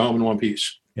everybody to go home in one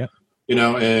piece. Yeah.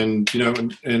 And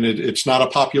it's not a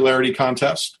popularity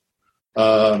contest.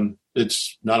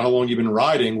 It's not how long you've been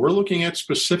riding. We're looking at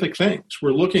specific things.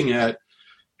 We're looking at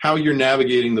how you're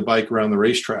navigating the bike around the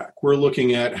racetrack. We're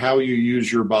looking at how you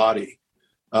use your body.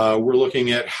 We're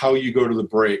looking at how you go to the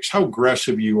brakes, how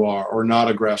aggressive you are or not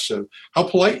aggressive, how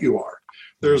polite you are.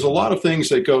 There's a lot of things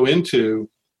that go into,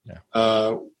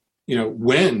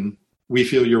 when we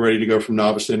feel you're ready to go from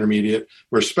novice to intermediate,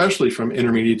 or especially from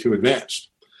intermediate to advanced.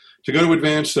 To go to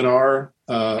advanced in our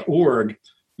org,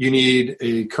 you need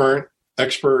a current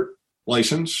expert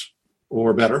license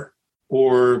or better,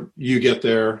 or you get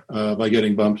there by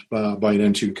getting bumped by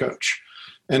an N2 coach.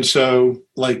 And so,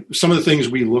 like, some of the things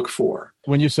we look for.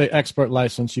 When you say expert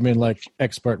license, you mean like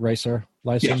expert racer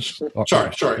license? Yes.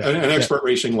 Sorry. An expert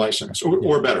racing license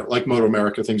or better, like Moto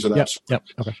America, things of that sort. Yep.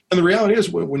 Okay. And the reality is,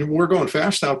 when we're going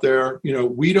fast out there,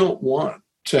 we don't want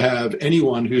to have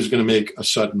anyone who's going to make a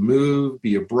sudden move,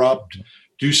 be abrupt,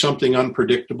 do something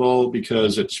unpredictable,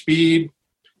 because at speed,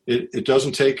 it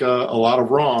doesn't take a lot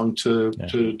of wrong to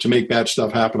make bad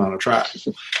stuff happen on a track.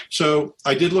 So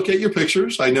I did look at your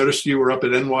pictures. I noticed you were up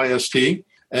at NYST,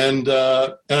 and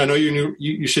I know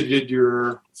you said you did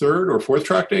your third or fourth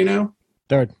track day now?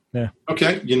 Third, yeah.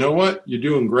 Okay, you know what? You're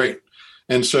doing great.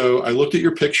 And so I looked at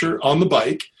your picture on the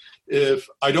bike. If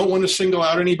I don't want to single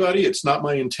out anybody, it's not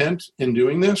my intent in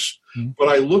doing this, but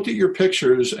I looked at your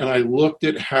pictures and I looked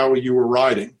at how you were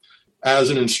riding. As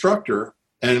an instructor,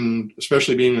 and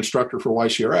especially being an instructor for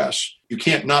YCRS, you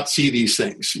can't not see these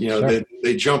things. Sure.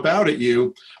 They jump out at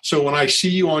you. So when I see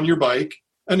you on your bike,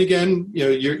 and again,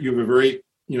 you have a very,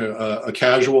 a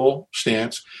casual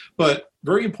stance, but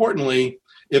very importantly,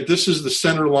 if this is the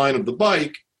center line of the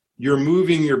bike, you're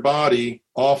moving your body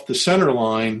off the center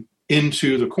line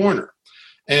into the corner.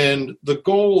 And the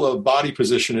goal of body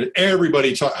position,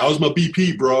 everybody talks, how's my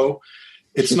BP, bro?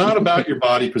 It's not about your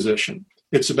body position.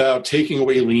 It's about taking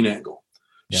away lean angle.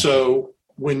 Yeah. So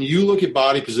when you look at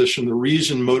body position, the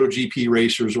reason MotoGP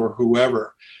racers or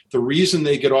whoever, the reason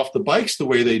they get off the bikes the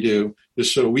way they do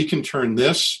is so we can turn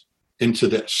this into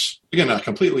this. Again, not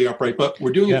completely upright, but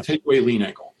we're doing it to take away lean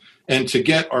angle and to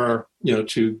get our,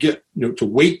 to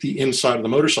weight the inside of the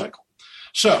motorcycle.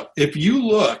 So if you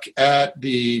look at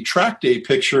the track day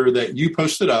picture that you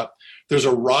posted up, there's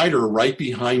a rider right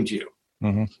behind you.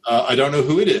 Mm-hmm. I don't know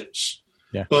who it is,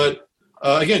 but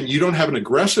again, you don't have an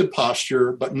aggressive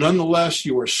posture, but nonetheless,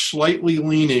 you are slightly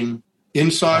leaning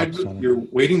inside. You're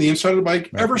weighting the inside of the bike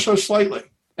ever so slightly.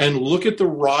 And look at the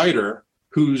rider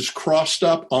who's crossed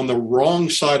up on the wrong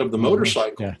side of the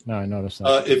motorcycle. Yeah, no, I noticed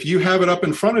that. If you have it up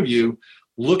in front of you,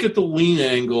 look at the lean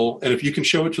angle. And if you can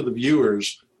show it to the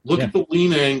viewers, look at the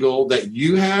lean angle that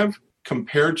you have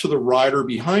compared to the rider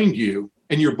behind you.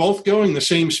 And you're both going the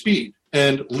same speed.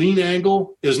 And lean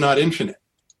angle is not infinite.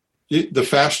 The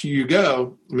faster you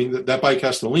go, that bike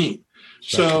has to lean.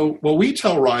 Sure. So what we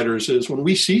tell riders is when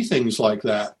we see things like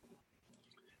that,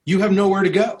 you have nowhere to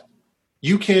go.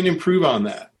 You can't improve on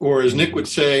that. Or as Nick would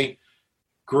say,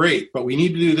 great, but we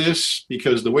need to do this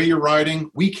because the way you're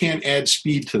riding, we can't add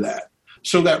speed to that.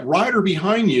 So that rider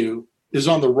behind you is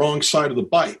on the wrong side of the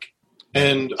bike.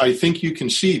 And I think you can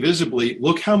see visibly,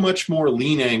 look how much more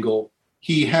lean angle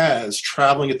he has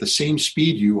traveling at the same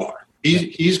speed you are.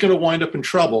 He's going to wind up in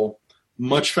trouble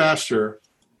much faster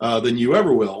than you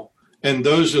ever will. And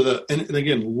those are and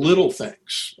again, little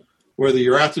things, whether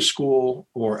you're at the school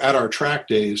or at our track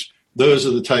days, those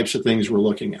are the types of things we're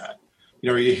looking at.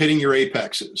 Are you hitting your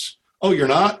apexes? Oh, you're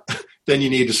not? Then you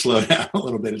need to slow down a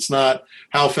little bit. It's not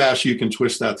how fast you can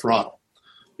twist that throttle,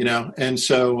 And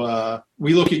so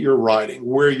we look at your riding,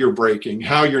 where you're braking,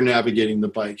 how you're navigating the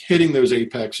bike, hitting those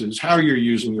apexes, how you're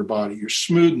using your body, your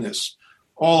smoothness,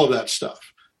 all of that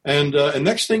stuff. And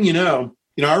next thing you know,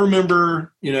 I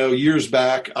remember, years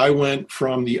back, I went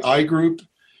from the I group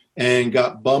and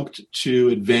got bumped to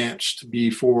advanced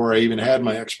before I even had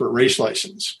my expert race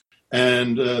license.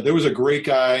 And there was a great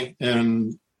guy,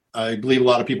 and I believe a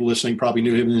lot of people listening probably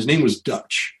knew him. And his name was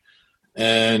Dutch,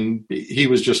 and he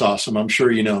was just awesome. I'm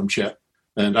sure you know him, Chip.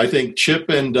 And I think Chip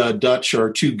and Dutch are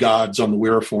two gods on the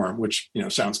Weiriform, which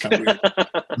sounds kind of weird.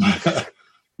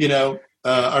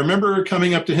 I remember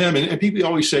coming up to him, and people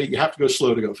always say you have to go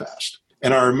slow to go fast.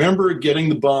 And I remember getting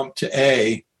the bump to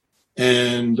A,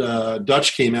 and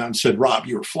Dutch came out and said, "Rob,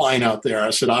 you were flying out there." I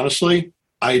said, "Honestly,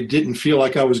 I didn't feel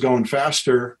like I was going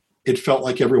faster. It felt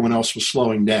like everyone else was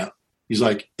slowing down." He's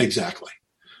like, "Exactly."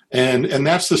 And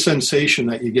that's the sensation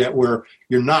that you get where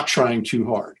you're not trying too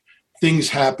hard. Things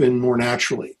happen more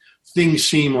naturally. Things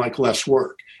seem like less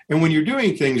work. And when you're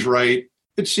doing things right,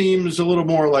 it seems a little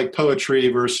more like poetry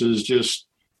versus just,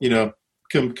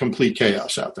 complete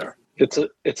chaos out there.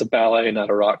 It's a ballet, not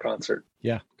a rock concert.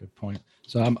 Yeah, good point.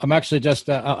 So I'm actually just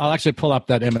I'll actually pull up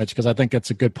that image because I think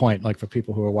it's a good point, like for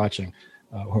people who are watching.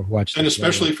 And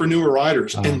especially for newer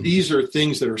riders. And these are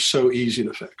things that are so easy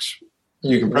to fix.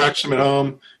 You can practice them at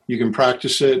home. You can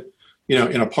practice it,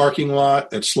 in a parking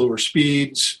lot at slower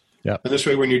speeds. Yeah. And this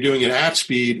way, when you're doing it at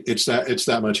speed, it's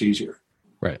that much easier.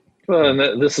 Right. Well,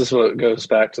 and this is what goes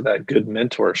back to that good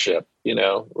mentorship.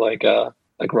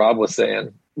 Like Rob was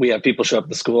saying, we have people show up at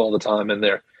the school all the time, and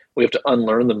we have to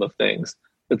unlearn them of things.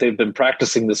 But they've been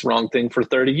practicing this wrong thing for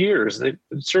 30 years.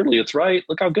 Certainly it's right.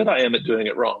 Look how good I am at doing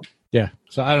it wrong. Yeah.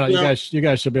 So I don't know. You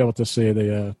guys should be able to see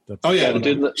the oh yeah.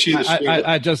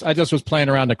 I just was playing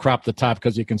around to crop the top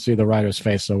because you can see the rider's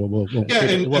face. So we'll keep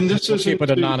it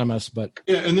anonymous. But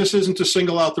and this isn't to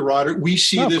single out the rider. We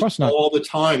see this all the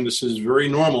time. This is very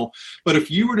normal. But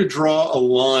if you were to draw a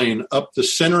line up the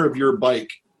center of your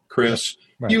bike, Chris,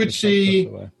 you would see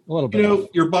a little bit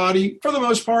your body for the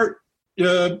most part.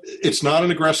 It's not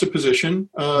an aggressive position.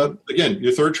 Again,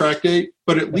 your third track day,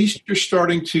 but at least you're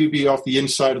starting to be off the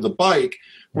inside of the bike,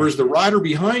 whereas the rider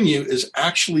behind you is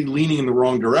actually leaning in the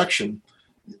wrong direction.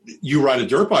 You ride a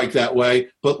dirt bike that way,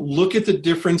 but look at the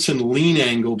difference in lean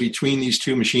angle between these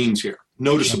two machines here.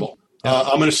 Noticeable.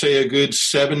 I'm going to say a good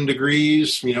 7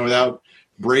 degrees, without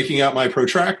breaking out my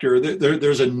protractor.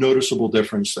 There's a noticeable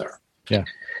difference there. Yeah.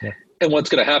 And what's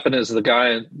going to happen is the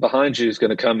guy behind you is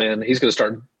going to come in. He's going to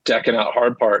start decking out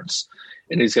hard parts,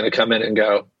 and he's going to come in and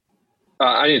go,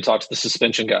 I need to talk to the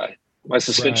suspension guy. My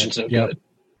suspension's no good.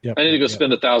 Yep. I need to go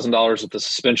spend $1,000 with the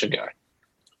suspension guy.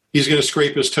 He's going to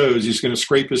scrape his toes. He's going to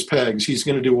scrape his pegs. He's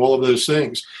going to do all of those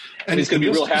things. And he's going to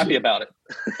be real happy about it.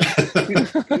 He's going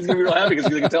to be real happy because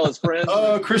he's going to tell his friends.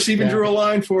 Oh, Chris even drew a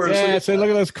line for us. Yeah, so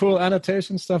look at those cool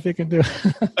annotation stuff you can do.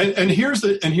 and here's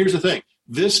the thing.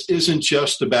 This isn't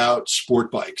just about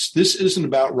sport bikes. This isn't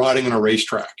about riding on a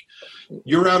racetrack.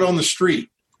 You're out on the street,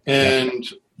 and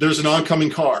there's an oncoming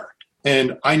car,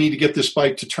 and I need to get this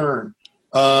bike to turn.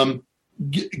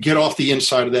 Get off the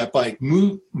inside of that bike.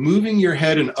 Moving your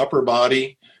head and upper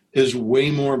body is way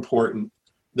more important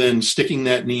than sticking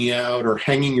that knee out or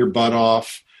hanging your butt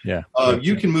off.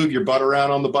 You can move your butt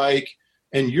around on the bike,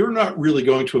 and you're not really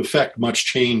going to affect much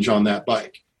change on that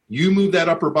bike. You move that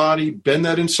upper body, bend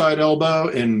that inside elbow,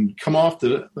 and come off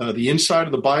the inside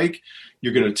of the bike.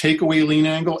 You're going to take away lean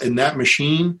angle, and that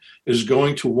machine is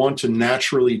going to want to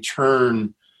naturally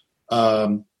turn.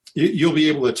 You'll be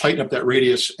able to tighten up that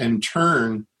radius and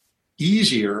turn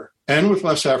easier and with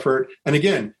less effort. And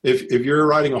again, if you're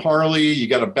riding a Harley, you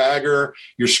got a bagger,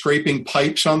 you're scraping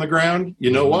pipes on the ground, you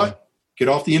know what? Get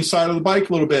off the inside of the bike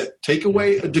a little bit. Take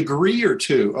away a degree or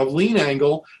two of lean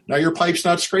angle. Now your pipe's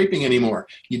not scraping anymore.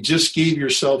 You just gave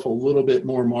yourself a little bit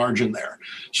more margin there.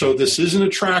 So this isn't a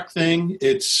track thing.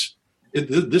 This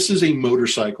is a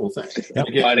motorcycle thing.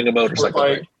 Again, riding a motorcycle.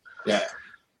 Bike, yeah.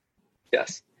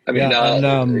 Yes. I mean,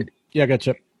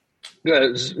 gotcha.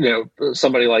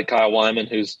 Somebody like Kyle Wyman,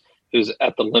 who's who's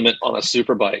at the limit on a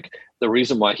super bike, the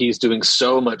reason why he's doing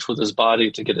so much with his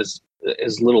body to get as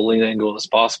little lean angle as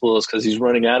possible is because he's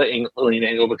running out of lean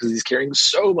angle because he's carrying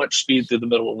so much speed through the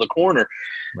middle of the corner.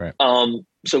 Right.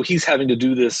 So he's having to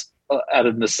do this out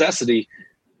of necessity.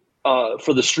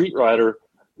 For the street rider,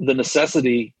 the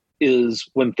necessity is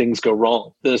when things go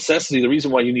wrong. The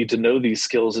reason why you need to know these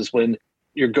skills is when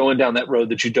you're going down that road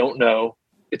that you don't know.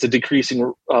 It's a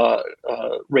decreasing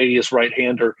radius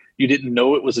right-hander. You didn't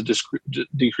know it was a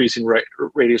decreasing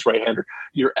radius right-hander.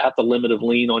 You're at the limit of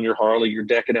lean on your Harley. You're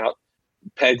decking out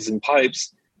pegs and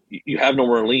pipes. You have no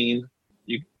more lean.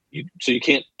 So you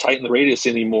can't tighten the radius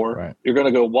anymore. Right. You're going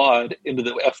to go wide into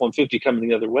the F-150 coming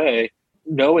the other way.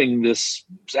 Knowing this,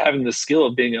 having the skill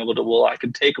of being able to, I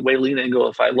can take away lean angle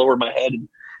if I lower my head and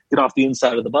get off the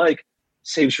inside of the bike,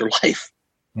 saves your life.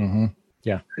 Mm-hmm.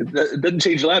 Yeah. It doesn't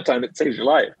change your lap time. It saves your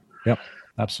life. Yep.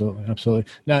 Absolutely.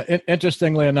 Now,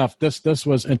 interestingly enough, this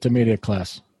was intermediate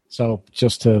class. So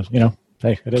just to,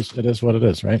 hey, it is what it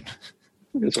is, right?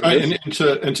 And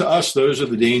to us, those are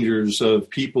the dangers of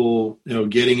people,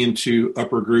 getting into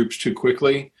upper groups too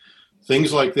quickly.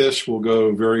 Things like this will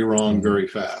go very wrong very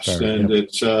fast.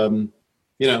 It's,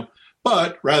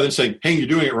 but rather than saying, hey, you're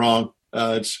doing it wrong,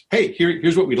 it's, hey,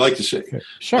 here's what we'd like to see.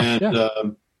 Sure.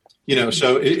 And,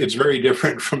 so it's very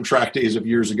different from track days of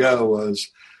years ago was,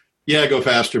 go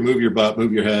faster, move your butt,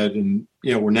 move your head. And,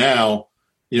 we're now,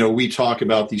 we talk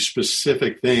about these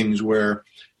specific things where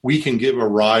we can give a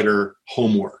rider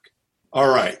homework. All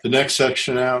right, the next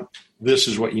section out, this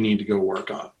is what you need to go work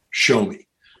on. Show me.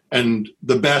 And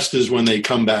the best is when they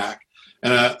come back.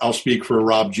 And I'll speak for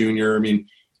Rob Jr. And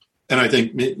I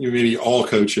think maybe all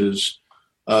coaches,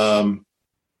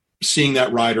 seeing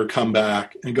that rider come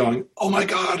back and going, oh my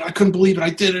God, I couldn't believe it.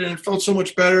 I did it and it felt so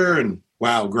much better. And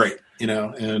wow, great.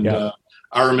 I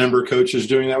remember coaches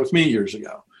doing that with me years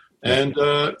ago. And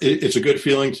it's a good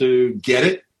feeling to get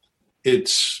it.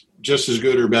 It's just as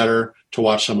good or better to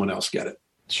watch someone else get it.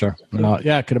 Sure.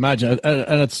 I could imagine.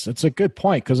 And it's a good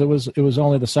point because it was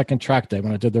only the second track day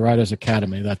when I did the Riders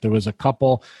Academy that there was a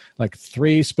couple, like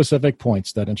 3 specific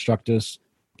points that instructors,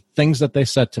 things that they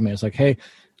said to me. It's like, hey,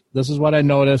 this is what I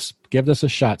noticed. Give this a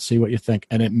shot. See what you think.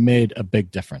 And it made a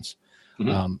big difference.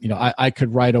 Mm-hmm. I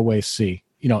could right away see,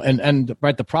 and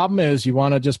right. The problem is you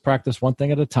want to just practice one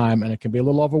thing at a time and it can be a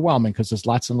little overwhelming because there's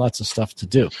lots and lots of stuff to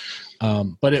do.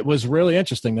 But it was really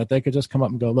interesting that they could just come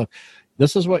up and go, look,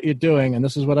 this is what you're doing. And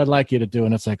this is what I'd like you to do.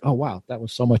 And it's like, oh, wow, that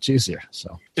was so much easier.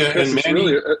 So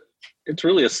it's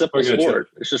really a simple sport.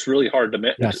 It's just really hard to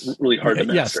master.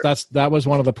 Yes, that was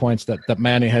one of the points that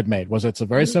Manny had made. Was it's a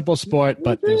very simple sport,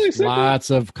 but there's lots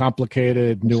of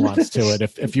complicated nuance to it.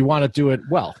 If you want to do it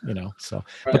well, So,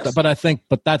 but I think,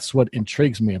 that's what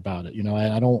intrigues me about it.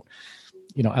 I don't,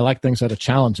 I like things that are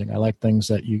challenging. I like things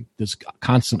that there's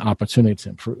constant opportunity to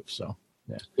improve. So.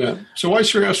 Yeah. So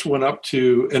YCRS went up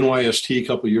to NYST a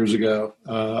couple of years ago.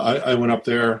 I went up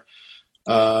there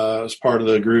as part of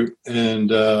the group,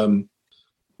 and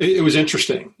it was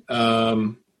interesting.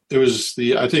 It was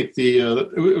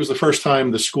it was the first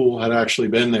time the school had actually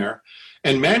been there,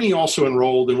 and Manny also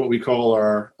enrolled in what we call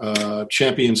our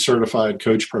Champion Certified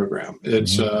Coach Program.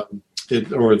 It's or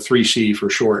 3C for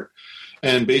short,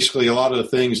 and basically a lot of the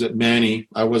things that Manny,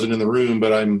 I wasn't in the room,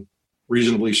 but I'm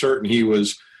reasonably certain he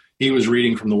was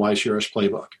reading from the YCRS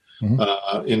playbook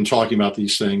in talking about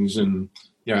these things and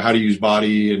how to use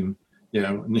body and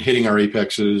and hitting our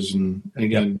apexes and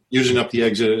again using up the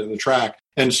exit of the track.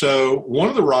 And so one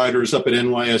of the riders up at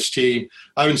NYST,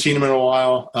 I haven't seen him in a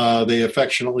while. They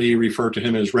affectionately refer to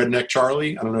him as Redneck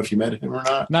Charlie. I don't know if you met him or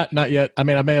not. Not yet. I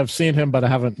may have seen him, but I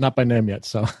haven't, not by name yet.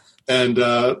 So. And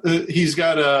he's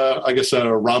got a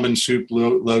ramen soup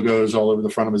logos all over the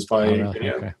front of his bike. Oh, really?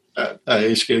 Okay.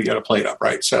 He's got a plate up,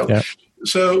 right? So,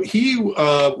 So he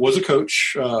was a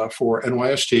coach for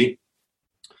NYST,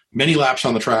 many laps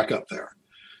on the track up there.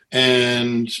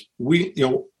 And we,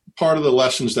 part of the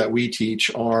lessons that we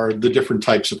teach are the different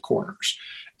types of corners,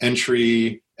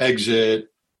 entry, exit,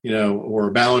 or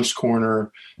a balanced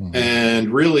corner. Mm-hmm.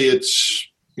 And really it's,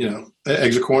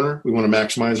 exit corner, we want to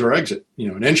maximize our exit,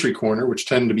 an entry corner, which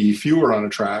tend to be fewer on a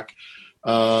track.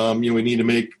 We need to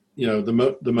make,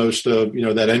 the most of,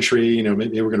 that entry,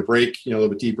 maybe we're going to break, a little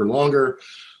bit deeper, longer.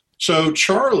 So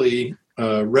Charlie,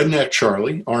 Redneck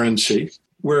Charlie, RNC,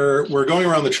 we're going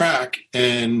around the track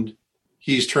and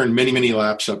he's turned many, many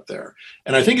laps up there.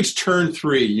 And I think it's turn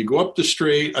 3. You go up the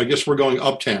straight. I guess we're going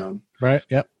uptown. Right.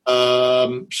 Yep.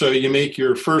 So you make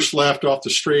your first left off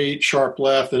the straight, sharp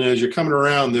left. And as you're coming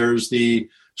around, there's the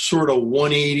sort of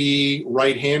 180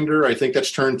 right-hander. I think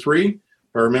that's turn 3, if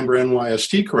I remember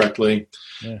NYST correctly.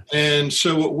 Yeah. And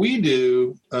so what we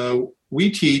do, we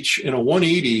teach in a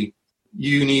 180,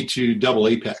 you need to double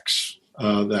apex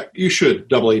that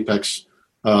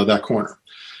corner.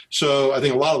 So I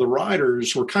think a lot of the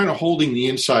riders were kind of holding the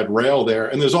inside rail there,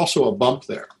 and there's also a bump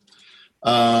there.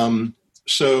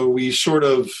 So we sort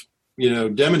of,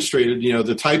 demonstrated,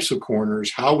 the types of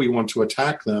corners, how we want to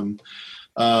attack them,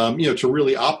 to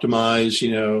really optimize,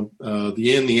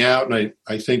 the in, the out. And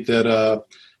I think that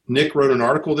Nick wrote an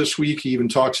article this week. He even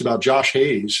talks about Josh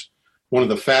Hayes, one of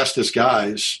the fastest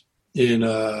guys in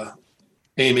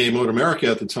AMA Motor America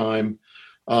at the time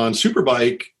on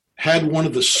Superbike, had one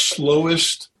of the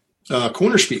slowest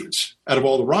corner speeds out of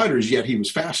all the riders, yet he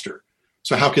was faster.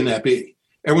 So how can that be?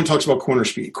 Everyone talks about corner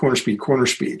speed.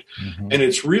 Mm-hmm. And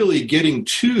it's really getting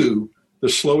to the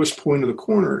slowest point of the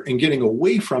corner and getting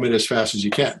away from it as fast as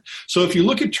you can. So if you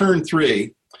look at turn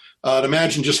 3,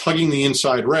 imagine just hugging the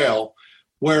inside rail,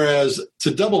 whereas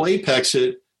to double apex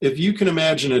it, if you can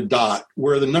imagine a dot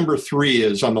where the number 3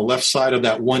 is on the left side of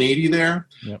that 180 there,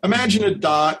 imagine a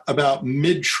dot about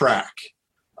mid-track,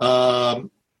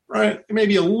 right?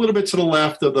 Maybe a little bit to the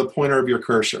left of the pointer of your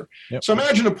cursor. Yep. So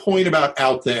imagine a point about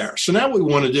out there. So now what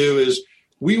we want to do is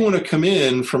we want to come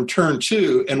in from turn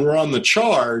 2 and we're on the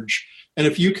charge. And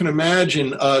if you can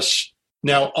imagine us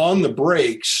now on the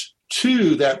brakes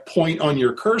to that point on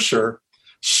your cursor,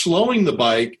 slowing the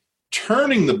bike,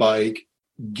 turning the bike,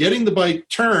 getting the bike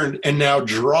turned, and now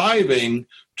driving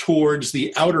towards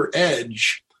the outer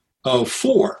edge of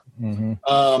 4.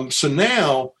 Mm-hmm. So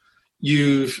now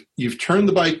you've turned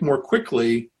the bike more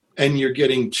quickly, and you're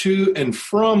getting to and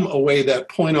from away that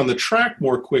point on the track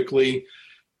more quickly.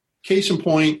 Case in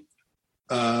point,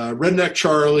 Redneck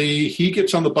Charlie, he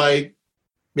gets on the bike,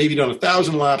 maybe done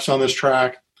 1,000 laps on this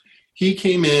track. He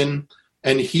came in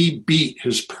and he beat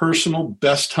his personal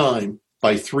best time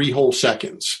by 3 whole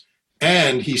seconds.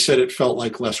 And he said it felt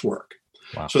like less work.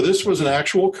 Wow. So this was an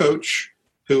actual coach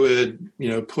who had,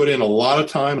 put in a lot of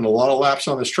time and a lot of laps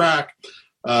on this track.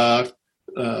 Correct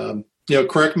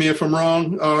me if I'm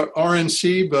wrong,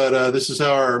 RNC, but this is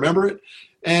how I remember it.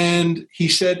 And he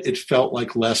said it felt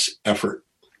like less effort.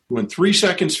 He went 3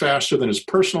 seconds faster than his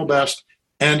personal best,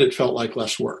 and it felt like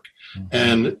less work. Mm-hmm.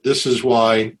 And this is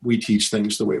why we teach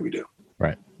things the way we do.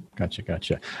 Right.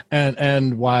 Gotcha.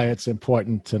 And why it's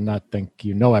important to not think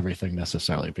you know everything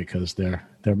necessarily, because there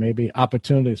may be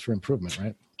opportunities for improvement,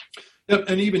 right? Yep.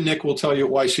 And even Nick will tell you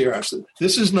at YCRS,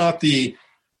 this is not the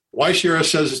YCRS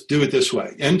says do it this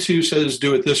way. N2 says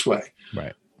do it this way.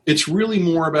 Right. It's really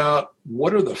more about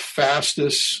what are the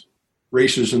fastest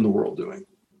racers in the world doing?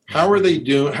 How are they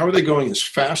doing? How are they going as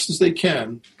fast as they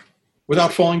can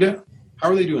without falling down? How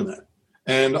are they doing that?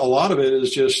 And a lot of it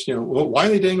is just, why are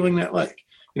they dangling that leg?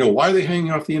 Why are they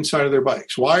hanging off the inside of their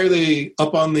bikes? Why are they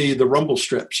up on the rumble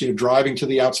strips, driving to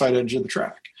the outside edge of the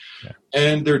track? Yeah.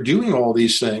 And they're doing all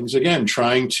these things, again,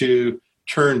 trying to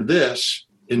turn this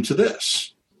into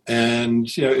this. And,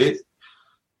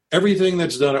 everything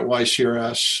that's done at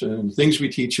YCRS and things we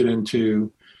teach it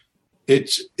into,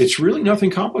 it's really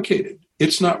nothing complicated.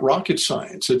 It's not rocket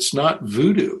science. It's not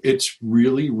voodoo. It's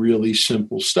really, really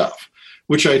simple stuff,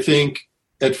 which I think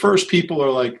at first people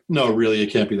are like, no, really,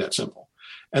 it can't be that simple.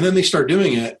 And then they start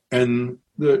doing it, and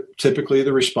typically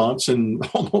the response in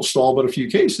almost all but a few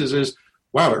cases is,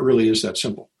 wow, it really is that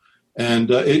simple.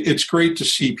 And it's great to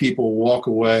see people walk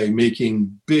away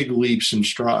making big leaps and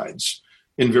strides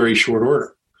in very short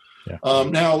order. Yeah.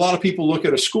 Now, a lot of people look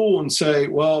at a school and say,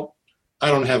 well,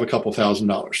 I don't have a couple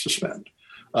 $1,000s to spend.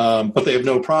 But they have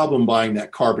no problem buying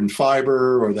that carbon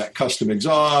fiber or that custom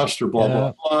exhaust or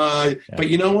blah. Yeah. But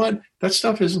you know what? That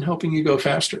stuff isn't helping you go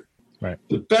faster. Right.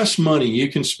 The best money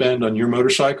you can spend on your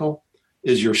motorcycle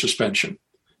is your suspension.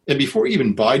 And before you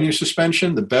even buy new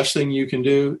suspension, the best thing you can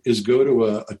do is go to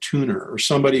a tuner or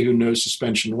somebody who knows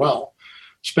suspension well.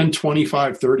 Spend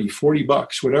 $25, $30,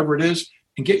 $40, whatever it is,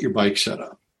 and get your bike set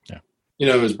up.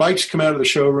 Yeah. As bikes come out of the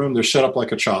showroom, they're set up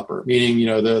like a chopper, meaning,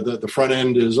 the front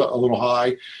end is a little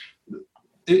high.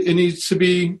 It needs to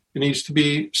be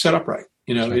set up right.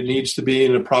 It needs to be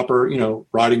in a proper,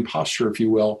 riding posture, if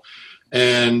you will.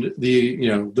 And we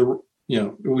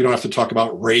don't have to talk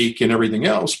about rake and everything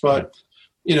else, but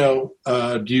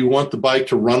do you want the bike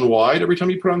to run wide every time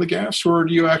you put on the gas, or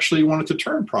do you actually want it to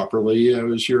turn properly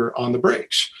as you're on the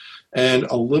brakes? And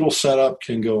a little setup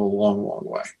can go a long, long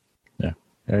way.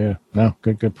 Yeah. No,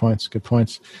 good points.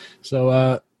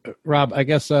 So, Rob, I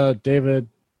guess David,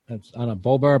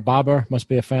 Bobber must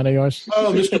be a fan of yours.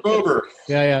 Oh, Mr. Bober.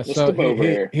 Yeah. So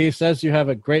he says you have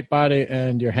a great body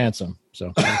and you're handsome.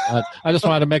 So I just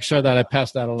wanted to make sure that I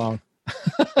passed that along.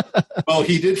 Well,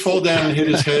 he did fall down and hit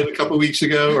his head a couple of weeks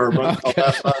ago or a month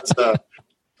last month. So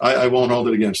I won't hold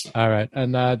it against them. All right.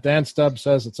 And Dan Stubbs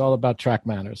says it's all about track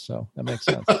manners, so that makes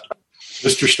sense.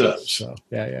 Mr. Stubbs. So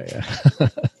yeah.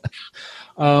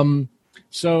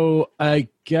 So I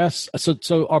guess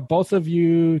so. Are both of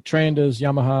you trained as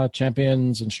Yamaha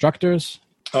Champions instructors?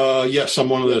 Yes, I'm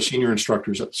one of the senior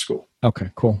instructors at the school.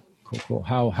 Okay, cool.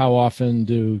 How often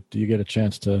do you get a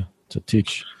chance to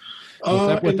teach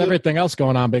with everything else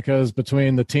going on? Because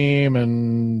between the team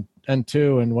and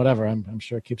N2 and whatever, I'm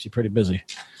sure it keeps you pretty busy.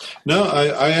 No,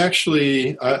 I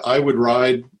actually would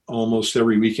ride almost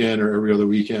every weekend or every other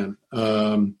weekend.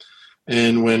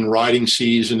 And when riding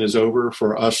season is over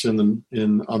for us on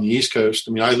the East Coast,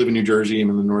 I mean, I live in New Jersey. I'm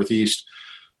in the Northeast.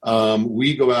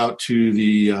 We go out to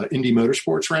the Indy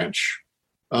Motorsports Ranch.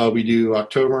 We do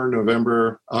October,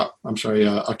 November,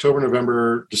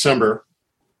 December,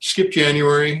 skip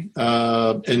January.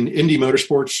 And Indy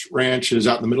Motorsports Ranch is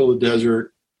out in the middle of the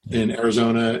desert in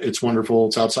Arizona. It's wonderful.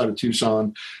 It's outside of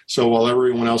Tucson. So while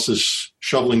everyone else is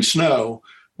shoveling snow,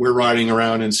 we're riding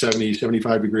around in 70,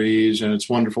 75 degrees, and it's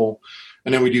wonderful.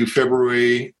 And then we do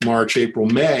February, March, April,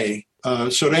 May.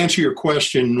 So to answer your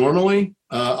question, normally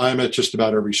I'm at just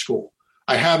about every school.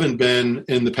 I haven't been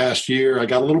in the past year. I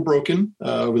got a little broken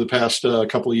over the past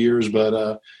couple of years,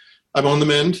 but I'm on the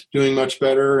mend, doing much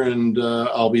better, and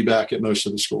I'll be back at most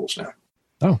of the schools now.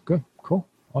 Oh, good. Cool.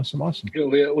 Awesome.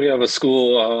 We have a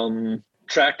school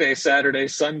track day Saturday,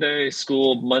 Sunday,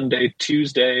 school Monday,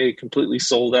 Tuesday, completely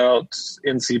sold out.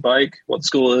 NC Bike, what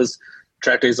school is,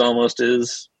 track days almost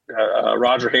is.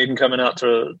 Roger Hayden coming out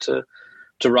to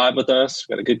ride with us.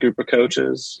 We've got a good group of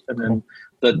coaches. And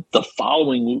then the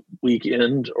following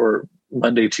weekend or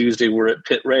Monday, Tuesday, we're at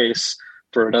Pit Race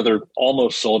for another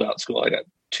almost sold out school. I got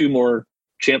 2 more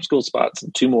champ school spots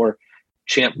and 2 more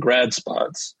champ grad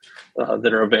spots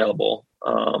that are available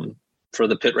for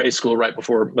the Pit Race school right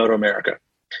before Moto America.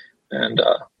 And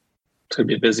it's going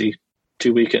to be a busy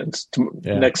 2 weekends.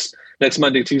 Yeah. Next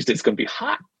Monday, Tuesday, it's going to be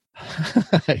hot.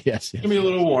 Yes. It's going to be a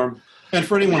little warm. And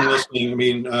for anyone listening, I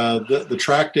mean, the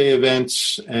track day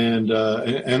events and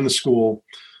the school,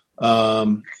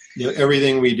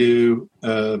 everything we do,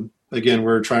 again,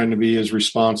 we're trying to be as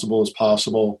responsible as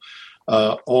possible.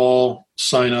 All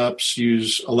sign-ups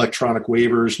use electronic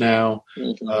waivers now.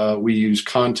 Mm-hmm. We use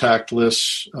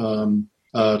contactless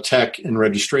tech and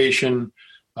registration.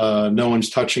 No one's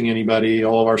touching anybody.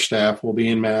 All of our staff will be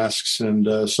in masks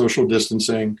and social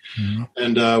distancing. Mm-hmm.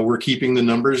 And we're keeping the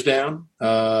numbers down.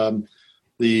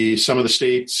 Some of the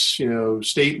states,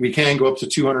 we can go up to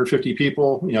 250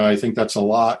 people. I think that's a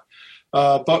lot.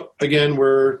 But again,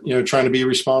 we're, trying to be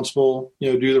responsible,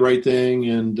 do the right thing.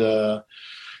 And,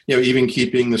 even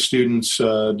keeping the students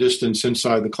distance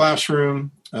inside the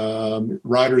classroom,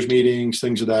 riders meetings,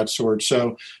 things of that sort.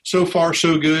 So far,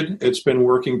 so good. It's been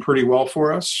working pretty well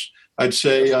for us. I'd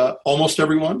say almost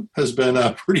everyone has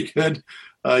been pretty good.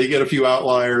 You get a few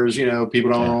outliers,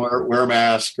 people don't want to wear a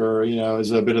mask or,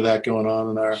 there's a bit of that going on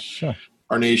in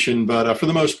our nation. But for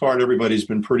the most part, everybody's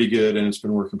been pretty good and it's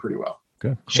been working pretty well.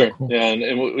 Good. Sure. Cool. Yeah,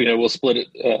 and we'll split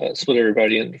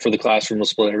everybody in for the classroom. We'll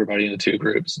split everybody into 2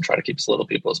 groups and try to keep as little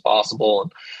people as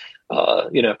possible.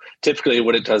 And typically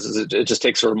what it does is it just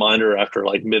takes a reminder after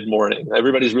like mid-morning.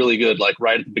 Everybody's really good, like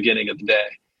right at the beginning of the day,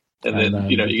 and then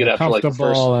you get after like the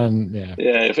first. And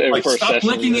if every first stop session,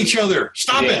 licking each other.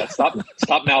 Stop it.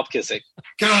 Stop mouth kissing.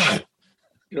 God,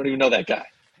 you don't even know that guy.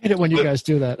 I hate it when you guys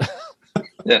do that.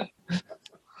 Yeah.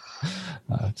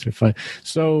 It's too funny.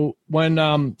 So when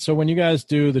you guys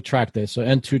do the track days, so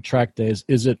N2 track days,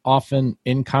 is it often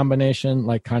in combination,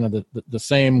 like kind of the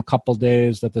same couple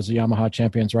days that there's a Yamaha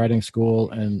Champions Riding School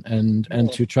and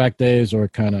N2 track days, or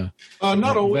kind of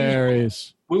not always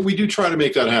varies? We do try to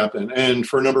make that happen, and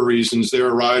for a number of reasons. There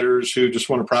are riders who just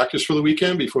want to practice for the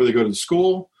weekend before they go to the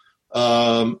school.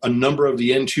 A number of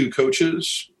the N2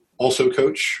 coaches also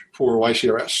coach for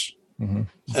YCRS.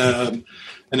 Mm-hmm.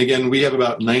 And again, we have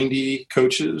about 90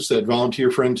 coaches that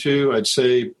volunteer for N2. I'd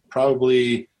say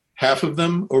probably half of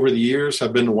them over the years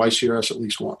have been to YCRS at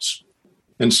least once.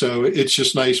 And so it's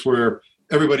just nice where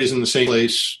everybody's in the same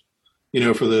place,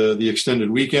 for the extended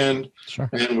weekend. Sure.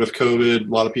 And with COVID, a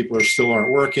lot of people still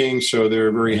aren't working. So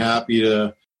they're very happy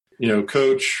to,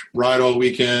 coach, ride all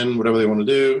weekend, whatever they want to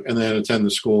do, and then attend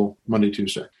the school Monday,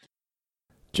 Tuesday.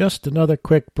 Just another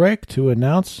quick break to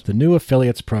announce the new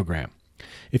affiliates program.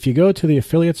 If you go to the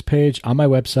affiliates page on my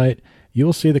website, you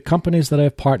will see the companies that I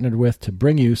have partnered with to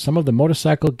bring you some of the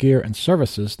motorcycle gear and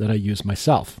services that I use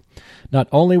myself. Not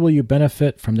only will you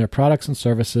benefit from their products and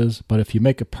services, but if you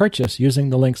make a purchase using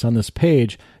the links on this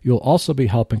page, you'll also be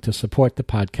helping to support the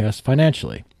podcast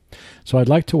financially. So I'd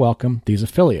like to welcome these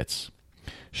affiliates.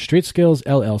 Street Skills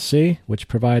LLC, which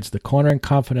provides the Cornering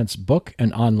Confidence book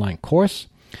and online course.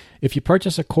 If you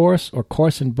purchase a course or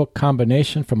course and book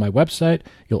combination from my website,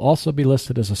 you'll also be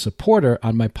listed as a supporter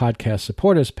on my podcast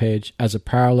supporters page as a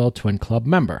Parallel Twin Club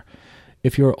member.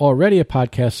 If you're already a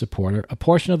podcast supporter, a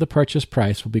portion of the purchase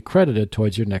price will be credited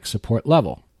towards your next support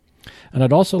level. And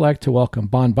I'd also like to welcome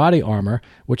Bond Body Armor,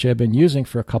 which I've been using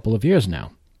for a couple of years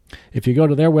now. If you go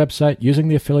to their website using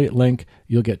the affiliate link,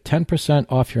 you'll get 10%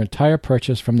 off your entire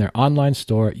purchase from their online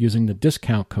store using the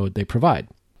discount code they provide.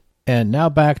 And now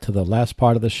back to the last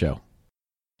part of the show.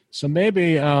 So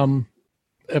maybe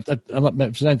if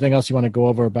there's anything else you want to go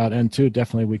over about N2,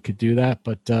 definitely we could do that.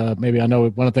 But maybe I know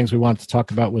one of the things we wanted to talk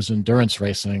about was endurance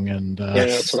racing, and yeah,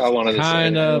 that's what I wanted to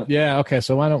say. Yeah. Okay.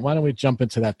 So why don't we jump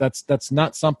into that? That's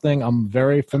not something I'm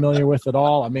very familiar with at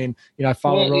all. I mean, I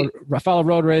follow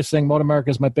road racing. Moto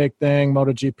America is my big thing.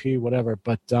 MotoGP, whatever.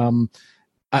 But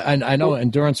I know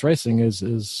endurance racing is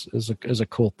a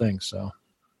cool thing. So.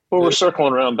 Well, we're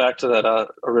circling around back to that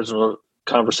original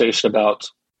conversation about,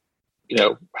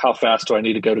 how fast do I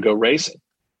need to go racing,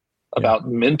 about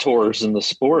mentors in the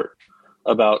sport,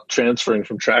 about transferring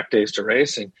from track days to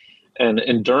racing, and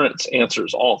endurance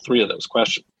answers all three of those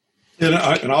questions. And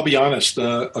I'll be honest,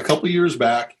 a couple of years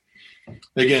back,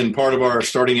 again, part of our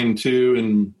starting N2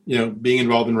 and, being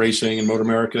involved in racing and Moto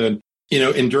America,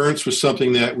 endurance was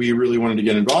something that we really wanted to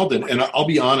get involved in. And I'll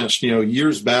be honest,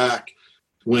 years back,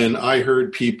 when I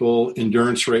heard people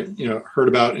heard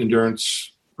about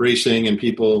endurance racing and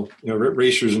people,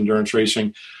 racers endurance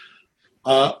racing,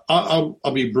 I'll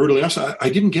be brutally honest. I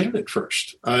didn't get it at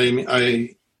first. I'm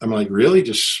like, really?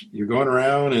 Just you're going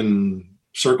around in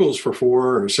circles for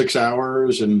 4 or 6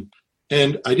 hours, and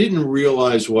I didn't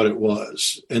realize what it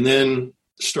was, and then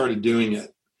started doing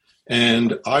it,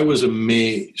 and I was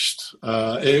amazed.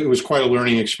 It was quite a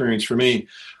learning experience for me.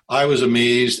 I was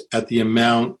amazed at the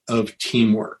amount of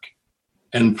teamwork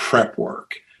and prep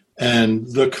work and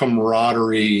the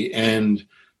camaraderie and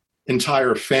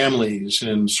entire families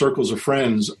and circles of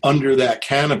friends under that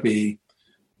canopy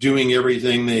doing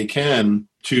everything they can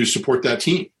to support that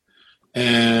team.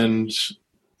 And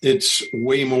it's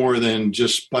way more than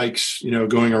just bikes,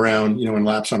 going around, in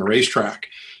laps on a racetrack.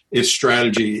 It's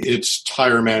strategy, it's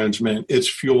tire management, it's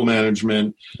fuel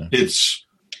management, it's,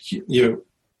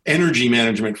 energy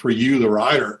management for you, the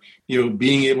rider,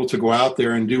 being able to go out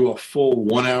there and do a full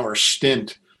 1 hour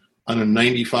stint on a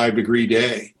 95-degree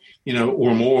day,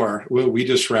 or more. We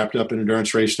just wrapped up an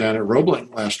endurance race down at Roebling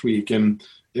last week, and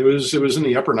it was in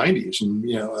the upper 90s, and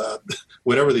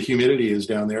whatever the humidity is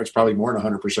down there, it's probably more than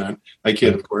 100%. I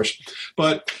kid, of course,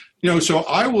 but so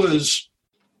I was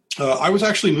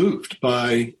actually moved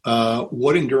by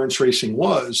what endurance racing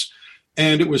was,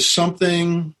 and it was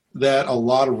something that a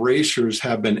lot of racers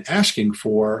have been asking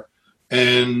for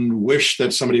and wish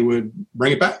that somebody would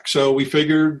bring it back. So we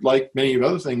figured, like many of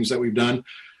other things that we've done,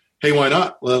 hey, why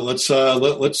not? Let's go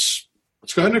ahead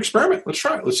and experiment. Let's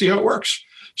try it. Let's see how it works.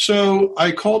 So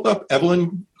I called up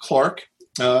Evelyn Clark,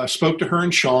 spoke to her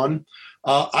and Sean.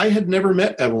 I had never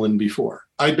met Evelyn before.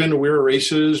 I'd been to Weir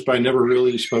races, but I never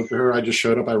really spoke to her. I just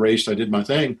showed up, I raced, I did my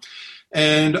thing.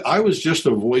 And I was just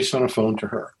a voice on a phone to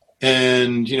her.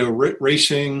 And, road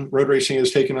racing has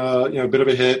taken a bit of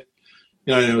a hit.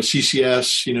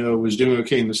 CCS, was doing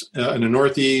okay in the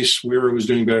Northeast. Weir was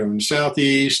doing better in the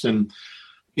Southeast. And,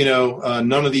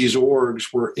 none of these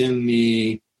orgs were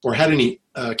had any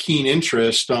keen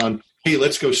interest on, hey,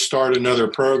 let's go start another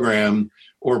program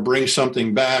or bring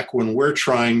something back when we're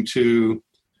trying to,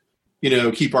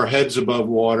 keep our heads above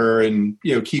water and,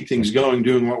 keep things going,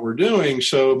 doing what we're doing.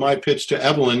 So my pitch to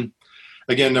Evelyn,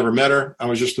 again, never met her. I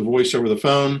was just a voice over the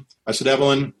phone. I said,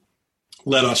 Evelyn,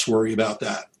 let us worry about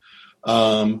that.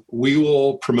 We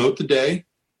will promote the day.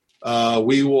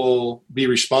 We will be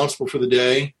responsible for the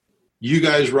day. You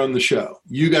guys run the show.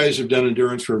 You guys have done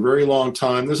endurance for a very long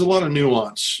time. There's a lot of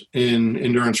nuance in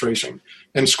endurance racing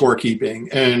and scorekeeping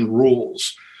and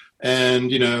rules. And,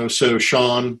 so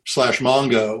Sean /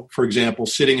 Mongo, for example,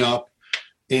 sitting up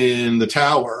in the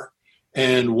tower,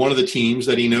 and one of the teams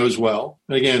that he knows well,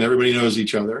 and again, everybody knows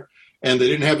each other, and they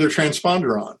didn't have their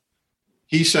transponder on.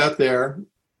 He sat there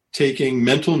taking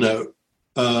mental note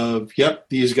of, yep,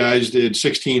 these guys did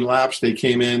 16 laps. They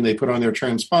came in, they put on their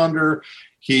transponder.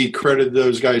 He credited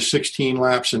those guys 16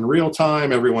 laps in real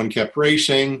time. Everyone kept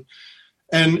racing.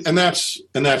 And that's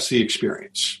the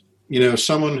experience.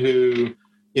 Someone who,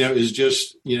 is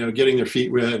just, getting their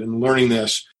feet wet and learning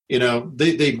this,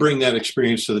 they bring that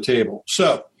experience to the table.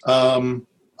 So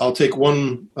I'll take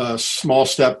one small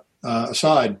step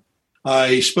aside.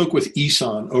 I spoke with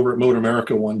Isan over at Moto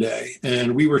America one day,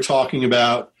 and we were talking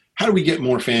about how do we get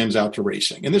more fans out to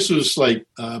racing? And this was like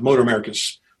Motor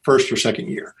America's first or second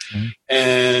year. Mm-hmm.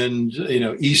 And,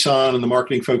 Isan and the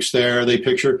marketing folks there, they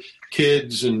picture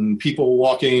kids and people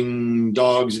walking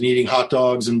dogs and eating hot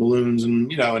dogs and balloons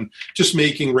and, and just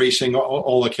making racing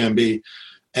all it can be.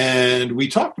 And we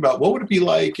talked about what would it be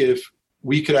like if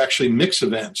we could actually mix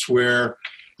events where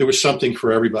there was something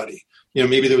for everybody.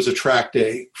 Maybe there was a track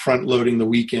day front loading the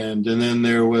weekend, and then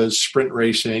there was sprint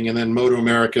racing, and then Moto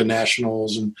America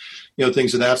Nationals, and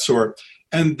things of that sort.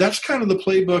 And that's kind of the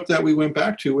playbook that we went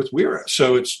back to with WERA.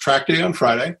 So it's track day on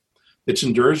Friday, it's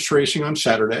endurance racing on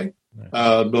Saturday,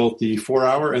 both the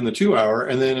 4-hour and the 2-hour,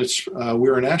 and then it's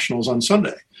WERA Nationals on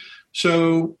Sunday.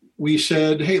 So we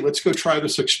said, hey, let's go try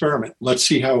this experiment. Let's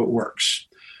see how it works.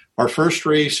 Our first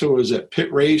race was at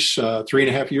Pit Race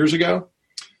 3.5 years ago,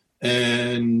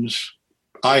 and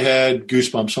I had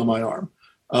goosebumps on my arm.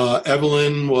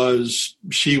 Evelyn was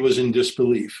in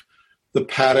disbelief. The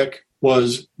paddock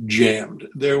was jammed.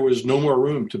 There was no more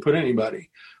room to put anybody.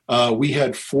 We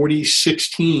had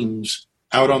 46 teams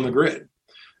out on the grid.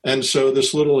 And so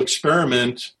this little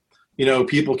experiment,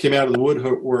 people came out of the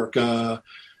woodwork.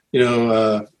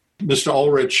 Mr.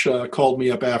 Ulrich called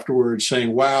me up afterwards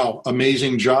saying, wow,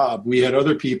 amazing job. We had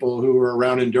other people who were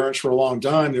around endurance for a long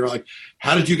time. They were like,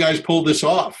 how did you guys pull this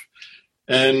off?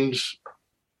 And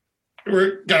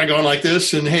we're kind of going like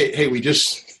this. And hey, we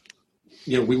just,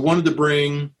 we wanted to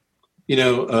bring,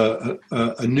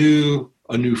 a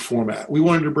new format. We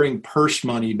wanted to bring purse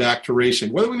money back to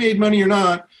racing. Whether we made money or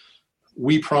not,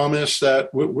 we promised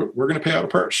that we're going to pay out a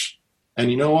purse. And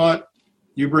you know what?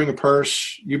 You bring a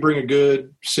purse, you bring a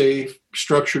good, safe,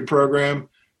 structured program,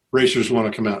 racers want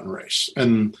to come out and race.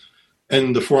 And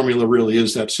the formula really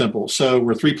is that simple. So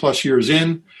we're 3+ years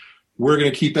in. We're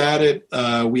going to keep at it.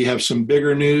 We have some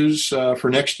bigger news for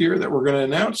next year that we're going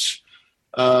to announce.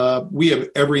 We have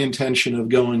every intention of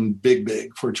going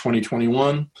big for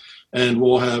 2021, and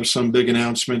we'll have some big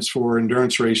announcements for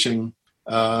endurance racing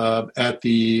at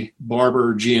the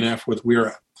Barber GNF with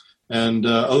WERA. And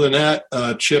other than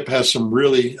that, Chip has some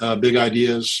really big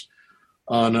ideas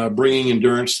on bringing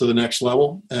endurance to the next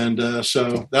level. And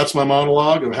so that's my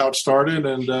monologue of how it started,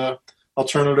 and I'll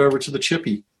turn it over to the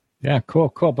Chippy. Yeah,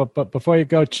 cool. But before you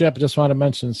go, Chip, I just want to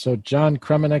mention, so John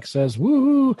Kremenek says,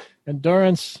 woo,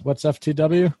 endurance. What's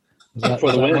FTW?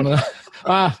 For the win.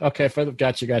 Okay.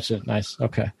 Gotcha. Nice.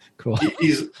 Okay, cool.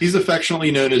 He's affectionately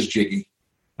known as Jiggy.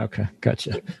 Okay,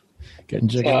 gotcha. Getting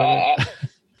jiggy. I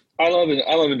love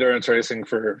endurance racing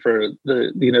for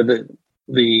the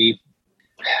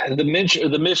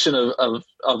mission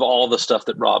of all the stuff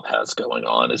that Rob has going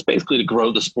on is basically to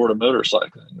grow the sport of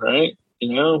motorcycling, right?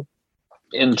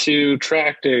 Into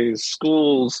track days,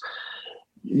 schools,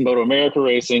 Moto America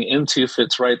racing. Into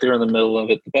fits right there in the middle of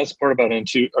it. The best part about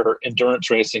endurance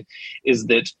racing is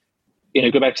that,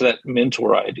 go back to that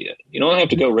mentor idea. You don't have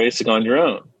to go racing on your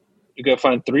own. You go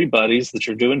find 3 buddies that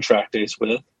you're doing track days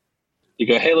with. You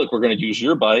go, hey, look, we're going to use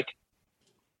your bike.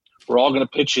 We're all going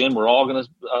to pitch in. We're all going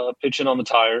to pitch in on the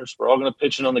tires. We're all going to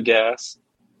pitch in on the gas.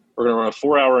 We're going to run a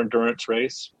 4-hour endurance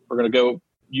race. We're going to go.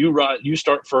 You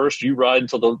start first. You ride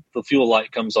until the fuel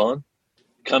light comes on.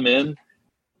 Come in.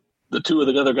 The 2 of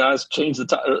the other guys change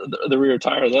the rear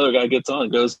tire. The other guy gets on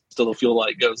and goes till the fuel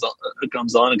light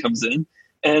comes on and comes in.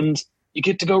 And you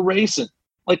get to go racing,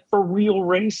 like for real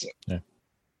racing. Yeah.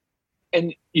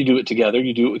 And you do it together.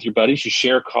 You do it with your buddies. You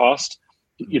share cost.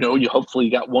 You hopefully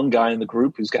got one guy in the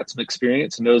group who's got some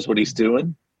experience and knows what he's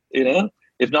doing.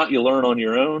 If not, you learn on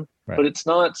your own. Right. But it's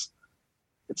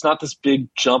not this big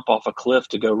jump off a cliff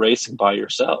to go racing by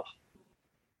yourself.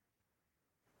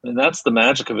 And that's the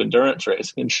magic of endurance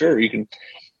racing. And sure, you can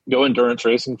go endurance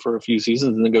racing for a few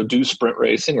seasons and then go do sprint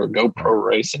racing or go pro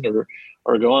racing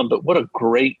or go on. But what a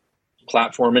great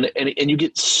platform. And you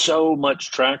get so much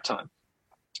track time.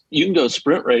 You can go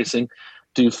sprint racing,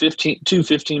 do 2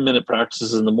 15-minute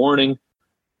practices in the morning,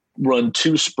 run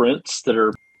 2 sprints that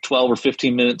are 12 or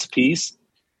 15 minutes apiece.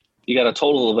 You got a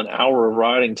total of an hour of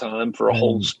riding time for a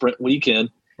whole sprint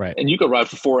weekend. Right. And you go ride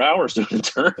for 4 hours doing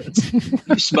endurance.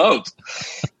 You smoked.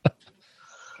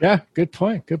 Yeah, good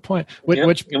point.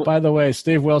 Which, by the way,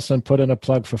 Steve Wilson put in a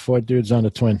plug for 4 Dudes on the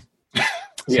Twin.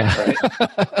 Yeah, right.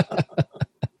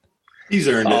 He's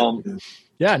earned it.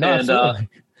 Yeah, no, absolutely.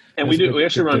 And we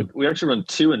actually run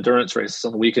 2 endurance races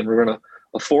on the weekend. We run a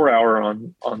 4-hour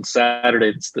on Saturday.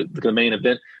 It's the main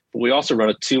event. But we also run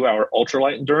a 2-hour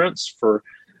ultralight endurance for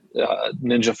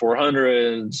Ninja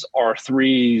 400s,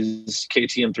 R3s,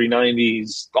 KTM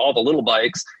 390s, all the little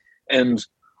bikes. And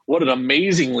what an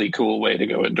amazingly cool way to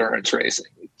go endurance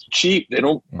racing. It's cheap. They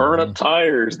don't burn up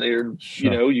tires. They're,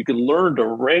 you can learn to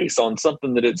race on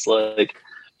something that it's like,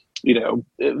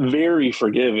 very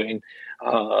forgiving.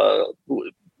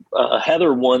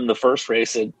 Heather won the first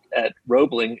race at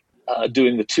Roebling,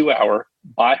 doing the 2 hour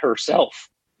by herself.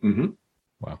 Mm-hmm.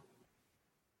 Wow.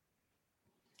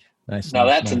 Nice. Now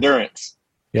that's endurance.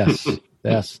 Yes.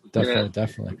 Yes, definitely.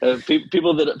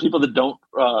 People that don't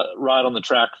ride on the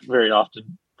track very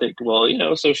often think, well,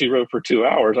 so she rode for 2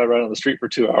 hours. I ride on the street for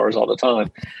 2 hours all the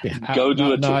time.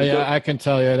 Yeah, I can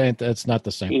tell you it's not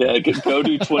the same. Yeah, go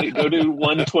do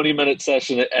 1 20-minute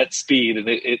session at speed, and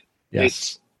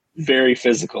it's very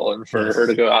physical. And for her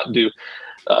to go out and do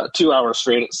 2 hours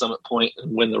straight at Summit Point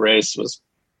and win the race was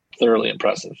thoroughly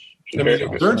impressive.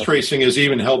 Endurance racing has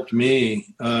even helped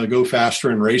me go faster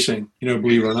in racing,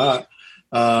 believe it or not.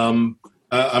 I'm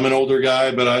an older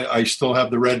guy, but I still have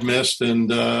the red mist,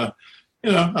 and I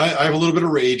have a little bit of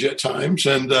rage at times.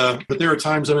 And but there are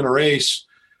times I'm in a race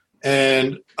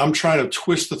and I'm trying to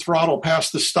twist the throttle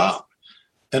past the stop,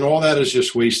 and all that is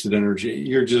just wasted energy.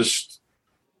 You're just,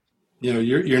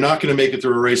 you're not going to make it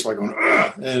through a race like going,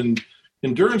 ugh. And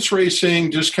endurance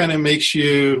racing just kind of makes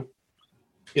you,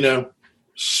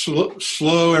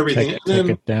 slow everything. Take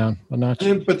it down a notch.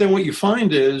 But then what you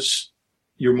find is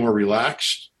you're more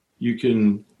relaxed. You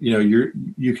can,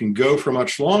 you can go for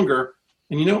much longer,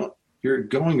 and you're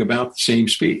going about the same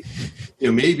speed.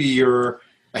 Maybe you're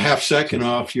a half second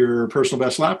off your personal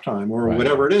best lap time or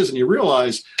whatever it is, and you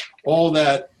realize all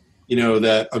that,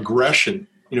 that aggression,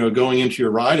 going into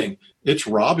your riding, it's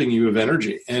robbing you of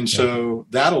energy, and so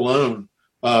that alone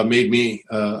made me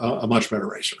a much better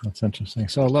racer. That's interesting.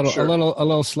 So a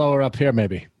little slower up here,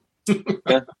 maybe.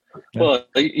 Yeah. Well,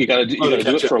 you got to do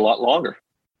it for a lot longer.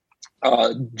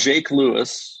 Jake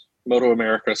Lewis, Moto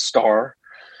America star,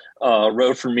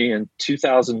 rode for me in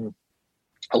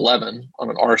 2011 on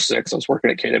an R6. I was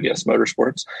working at KWS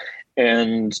Motorsports,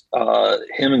 and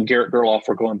him and Garrett Gerloff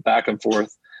were going back and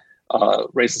forth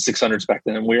racing 600s back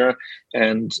then in Weir,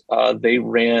 and they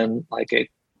ran like a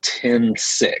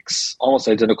 10.6, almost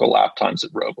identical lap times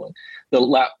at Roebling. The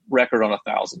lap record on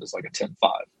 1,000 is like a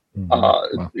 10.5.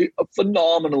 Mm-hmm.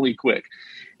 Phenomenally quick.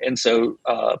 And so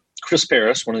Chris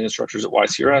Paris, one of the instructors at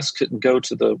YCRS, couldn't go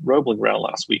to the Roebling round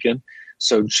last weekend.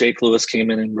 So Jake Lewis came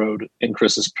in and rode in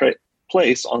Chris's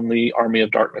place on the Army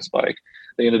of Darkness bike.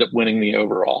 They ended up winning the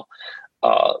overall.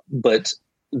 But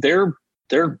their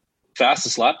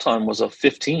fastest lap time was a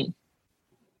 15.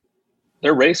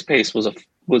 Their race pace was a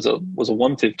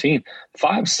 1:15,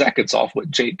 5 seconds off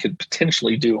what Jake could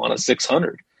potentially do on a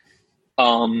 600.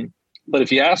 But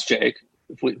if you ask Jake,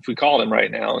 if we called him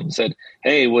right now and said,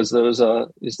 "Hey, is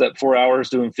that 4 hours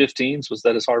doing 15s? Was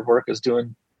that as hard work as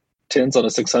doing 10s on a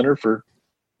 600 for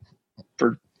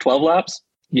 12 laps?"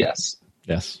 Yes,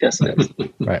 it is.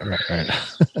 Right.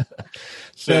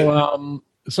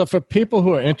 So for people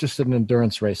who are interested in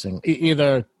endurance racing,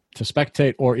 either to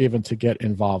spectate or even to get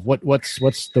involved, what's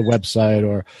the website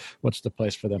or what's the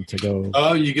place for them to go?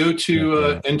 You go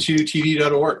to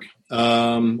n2td.org.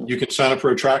 You can sign up for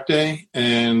a track day,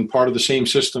 and part of the same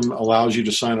system allows you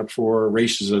to sign up for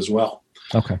races as well.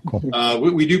 Okay, cool.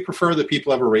 We do prefer that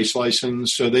people have a race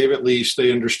license, so they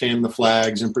understand the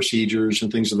flags and procedures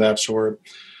and things of that sort.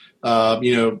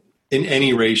 In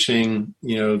any racing,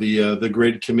 the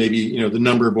grid can maybe, the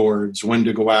number boards, when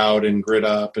to go out and grid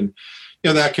up, and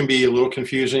that can be a little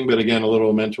confusing, but again, a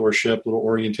little mentorship, a little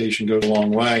orientation goes a long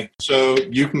way. So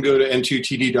you can go to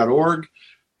n2td.org,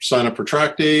 sign up for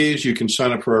track days. You can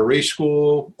sign up for a race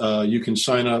school. You can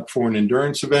sign up for an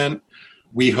endurance event.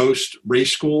 We host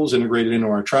race schools integrated into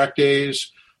our track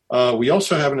days. We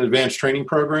also have an advanced training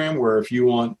program where if you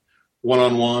want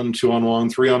 1-on-1,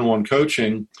 2-on-1, 3-on-1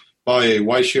 coaching by a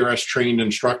YCRS trained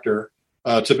instructor,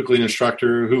 typically an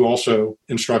instructor who also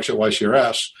instructs at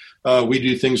YCRS, we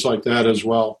do things like that as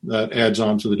well. That adds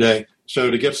on to the day.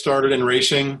 So to get started in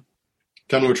racing,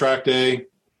 come to a track day,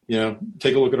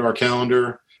 take a look at our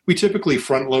calendar. We typically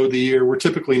front load the year. We're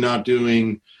typically not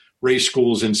doing race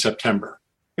schools in September.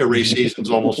 Race season's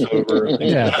almost over.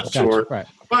 Sort. Right.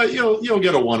 But you'll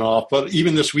get a one-off. But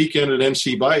even this weekend at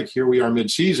NC Bike, here we are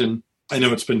mid-season. I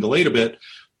know it's been delayed a bit,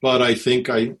 but I think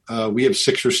we have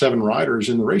 6 or 7 riders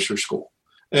in the racer school.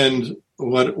 And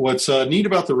what's neat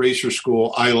about the racer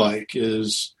school I like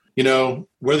is,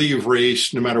 whether you've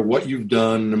raced, no matter what you've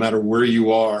done, no matter where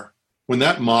you are, when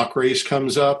that mock race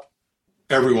comes up,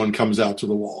 everyone comes out to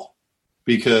the wall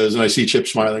and I see Chip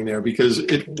smiling there, because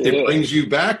it brings you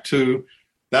back to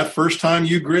that first time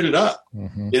you gridded up.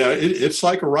 Mm-hmm. It's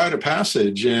like a rite of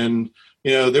passage. And,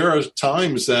 there are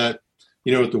times that,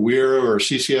 at the Weir or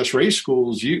CCS race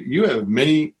schools, you have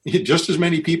just as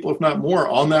many people, if not more,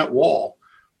 on that wall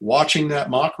watching that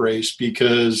mock race,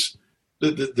 because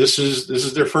this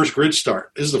is their first grid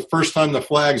start. This is the first time the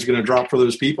flag is going to drop for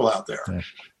those people out there. Yeah.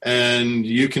 And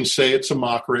you can say it's a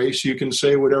mock race. You can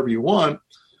say whatever you want.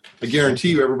 I guarantee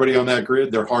you, everybody on that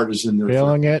grid, their heart is in their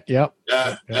feeling throat. It. Yep.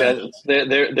 Yeah.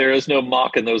 There is no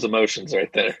mocking those emotions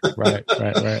right there.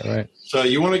 Right. So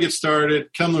you want to get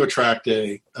started? Come to a track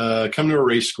day. Come to a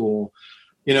race school.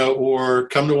 Or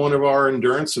come to one of our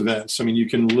endurance events. I mean, you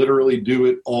can literally do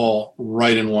it all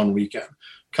right in one weekend.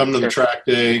 Come to the track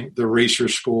day, the racer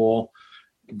school,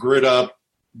 grid up,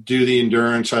 do the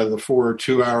endurance, either the 4 or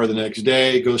 2 hour the next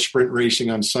day, go sprint racing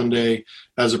on Sunday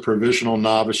as a provisional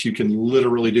novice. You can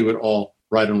literally do it all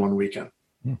right in one weekend.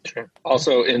 Sure.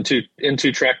 Also, into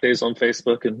track days on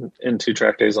Facebook and into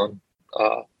track days on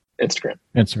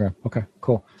Instagram. Okay,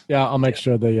 cool. Yeah, I'll make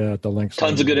sure the links.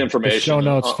 Tons of good information. The show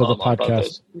notes for the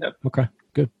podcast. Yep. Okay,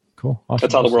 good, cool. Awesome.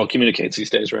 That's how the world communicates these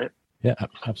days, right? Yeah,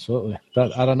 absolutely.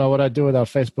 I don't know what I'd do without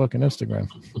Facebook and Instagram.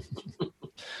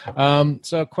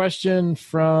 So a question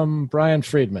from Brian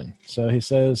Friedman. So he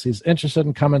says he's interested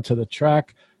in coming to the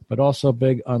track, but also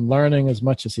big on learning as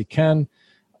much as he can.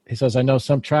 He says, I know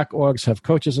some track orgs have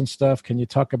coaches and stuff. Can you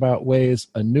talk about ways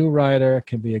a new rider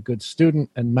can be a good student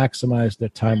and maximize their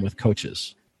time with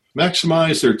coaches?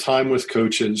 Maximize their time with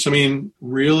coaches. I mean,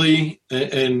 really,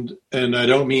 and I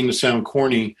don't mean to sound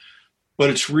corny, but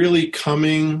it's really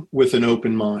coming with an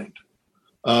open mind.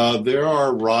 There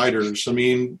are riders. I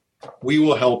mean, we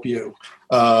will help you.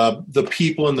 The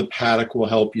people in the paddock will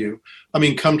help you. I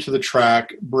mean, come to the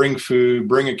track, bring food,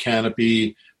 bring a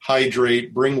canopy,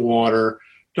 hydrate, bring water.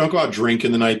 Don't go out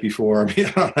drinking the night before. I mean,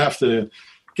 I don't have to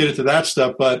get into that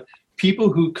stuff, but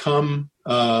people who come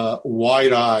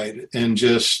wide-eyed and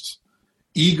just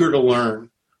eager to learn,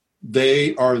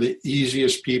 they are the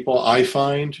easiest people I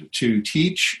find to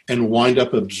teach and wind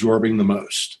up absorbing the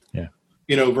most. Yeah.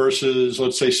 Versus,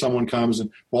 let's say someone comes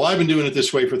and, well, I've been doing it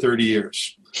this way for 30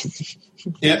 years.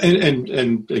 Yeah,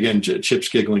 and again, Chip's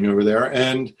giggling over there.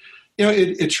 And,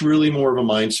 it's really more of a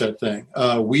mindset thing.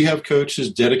 We have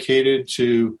coaches dedicated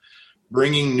to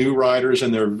bringing new riders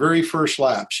in their very first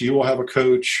laps. You will have a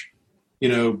coach,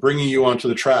 bringing you onto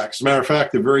the track. As a matter of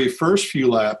fact, the very first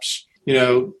few laps,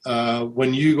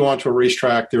 when you go onto a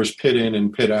racetrack, there's pit in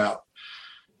and pit out.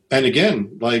 And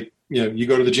again, you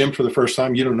go to the gym for the first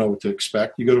time, you don't know what to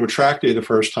expect. You go to a track day the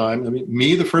first time. I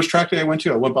mean, the first track day I went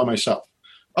by myself.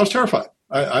 I was terrified.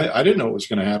 I didn't know what was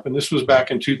going to happen. This was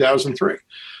back in 2003.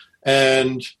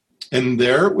 And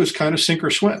there it was kind of sink or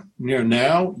swim.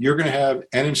 Now you're going to have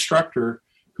an instructor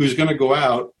who's going to go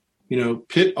out,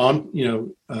 pit on,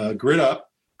 grid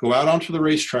up, go out onto the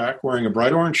racetrack wearing a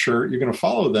bright orange shirt. You're going to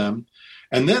follow them.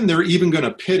 And then they're even going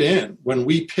to pit in. When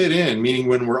we pit in, meaning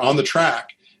when we're on the track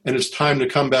and it's time to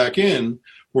come back in,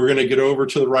 we're going to get over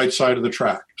to the right side of the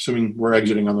track, assuming we're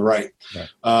exiting on the right.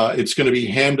 It's going to be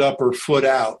hand up or foot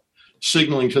out,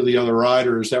 signaling to the other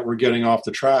riders that we're getting off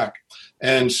the track.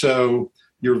 And so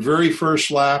your very first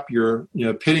lap, you're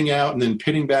pitting out and then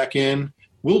pitting back in.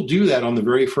 We'll do that on the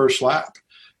very first lap.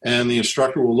 And the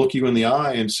instructor will look you in the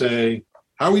eye and say,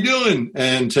 how are we doing?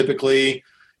 And typically,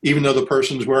 even though the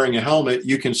person's wearing a helmet,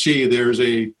 you can see there's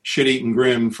a shit-eaten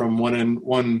grin from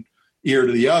one ear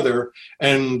to the other,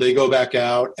 and they go back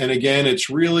out. And again,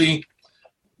 it's really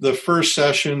the first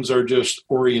sessions are just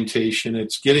orientation.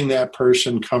 It's getting that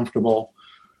person comfortable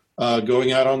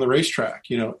going out on the racetrack.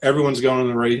 Everyone's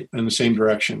going in the same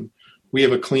direction. We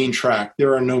have a clean track.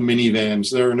 There are no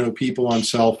minivans. There are no people on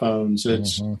cell phones.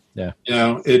 It's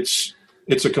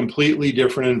it's a completely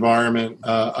different environment.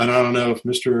 And I don't know if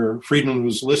Mr. Friedman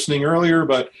was listening earlier,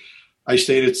 but I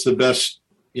stated it's the best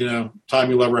time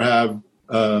you'll ever have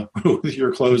with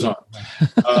your clothes on.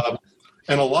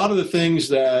 And a lot of the things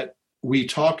that we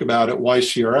talk about at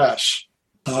YCRS,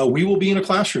 we will be in a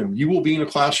classroom. You will be in a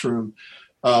classroom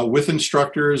with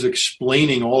instructors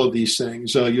explaining all of these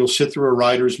things. You'll sit through a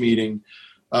riders meeting.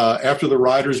 After the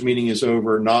riders meeting is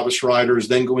over, novice riders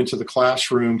then go into the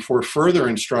classroom for further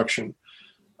instruction.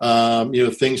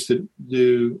 Things to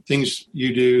do, things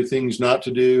you do, things not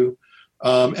to do,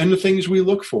 and the things we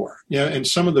look for. And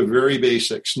some of the very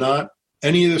basics, not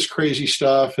any of this crazy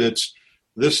stuff.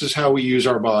 This is how we use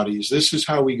our bodies. This is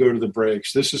how we go to the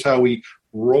brakes. This is how we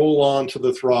roll onto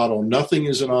the throttle. Nothing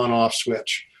is an on-off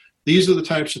switch. These are the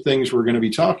types of things we're going to be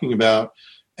talking about.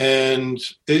 And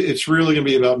it's really going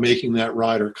to be about making that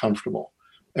rider comfortable.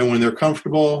 And when they're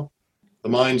comfortable, the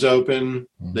mind's open,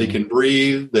 they can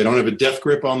breathe, they don't have a death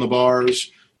grip on the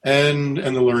bars, and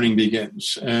the learning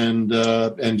begins and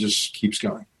just keeps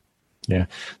going. Yeah,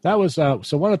 that was so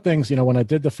one of the things, when I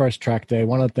did the first track day,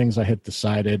 one of the things I had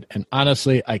decided, and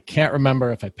honestly, I can't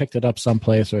remember if I picked it up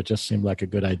someplace or it just seemed like a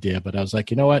good idea, but I was like,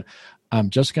 you know what?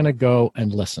 I'm just going to go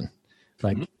and listen.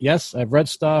 Like, yes, I've read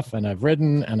stuff and I've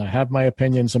ridden and I have my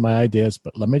opinions and my ideas,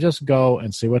 but let me just go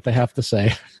and see what they have to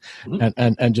say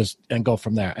and go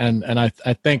from there. And I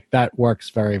think that works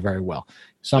very, very well.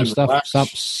 Some stuff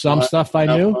I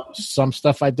knew, some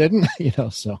stuff I didn't,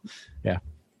 so yeah.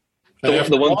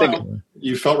 The one thing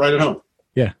you felt right at home.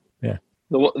 Yeah.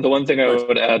 The one thing I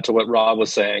would add to what Rob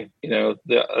was saying,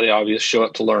 the obvious: show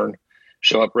up to learn,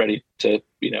 show up ready to,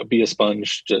 be a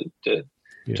sponge to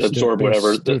absorb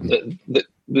whatever,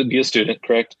 be a student,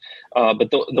 correct? But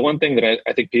the one thing that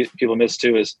I think people miss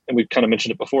too is, and we've kind of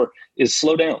mentioned it before, is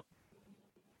slow down.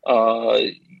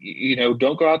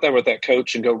 Don't go out there with that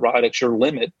coach and go ride at your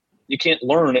limit. You can't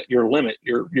learn at your limit.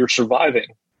 You're surviving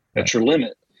at your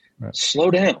limit. Right.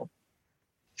 Slow down.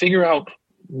 Figure out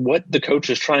what the coach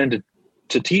is trying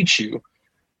to teach you.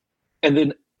 And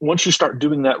then once you start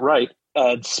doing that right,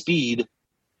 add speed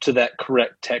to that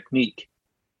correct technique.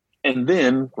 And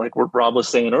then, like what Rob was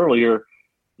saying earlier,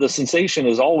 the sensation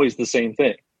is always the same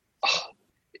thing.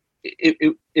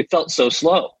 It felt so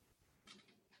slow.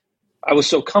 I was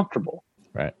so comfortable.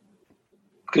 Right.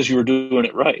 Because you were doing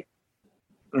it right.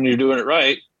 When you're doing it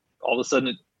right, all of a sudden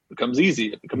it becomes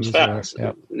easy. It becomes fast.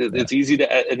 Yep. It's easy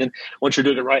to add. And then once you're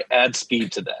doing it right, add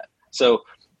speed to that. So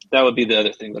that would be the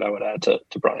other thing that I would add to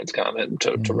Brian's comment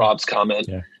and to Rob's comment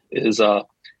is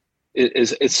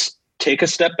take a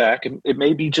step back. And it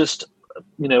may be just,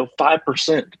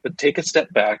 5%, but take a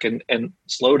step back and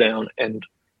slow down and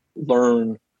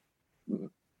learn,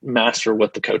 master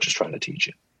what the coach is trying to teach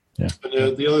you. Yeah.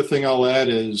 And, the other thing I'll add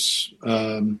is,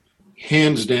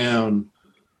 hands down,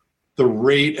 the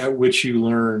rate at which you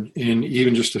learn in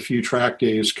even just a few track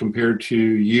days compared to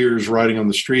years riding on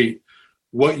the street,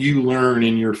 what you learn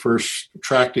in your first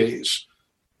track days,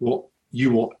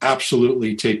 you will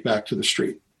absolutely take back to the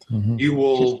street. Mm-hmm. You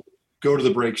will go to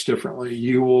the brakes differently.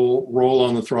 You will roll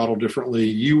on the throttle differently.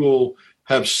 You will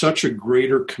have such a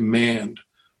greater command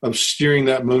of steering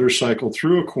that motorcycle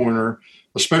through a corner,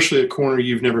 especially a corner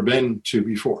you've never been to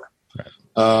before. Right.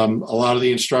 A lot of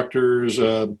the instructors,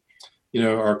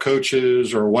 our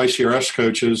coaches or YCRS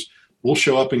coaches will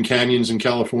show up in canyons in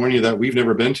California that we've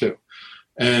never been to.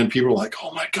 And people are like,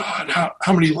 oh my God,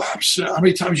 how many laps, how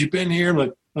many times you've been here? I'm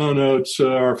like, oh no, it's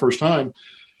our first time.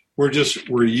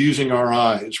 We're using our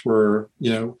eyes. We'll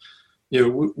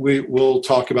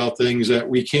talk about things that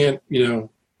we can't,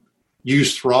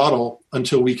 use throttle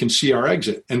until we can see our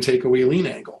exit and take a wheel-lean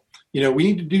angle. We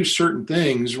need to do certain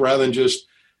things rather than just,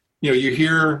 you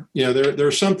hear, there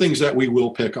are some things that we will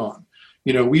pick on.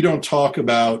 We don't talk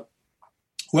about,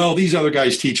 well, these other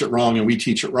guys teach it wrong and we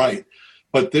teach it right.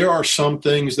 But there are some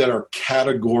things that are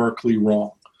categorically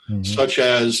wrong, such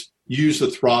as use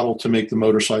the throttle to make the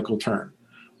motorcycle turn.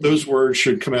 Those words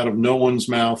should come out of no one's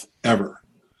mouth ever,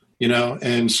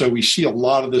 And so we see a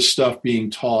lot of this stuff being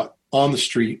taught on the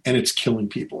street, and it's killing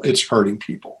people. It's hurting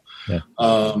people. Yeah.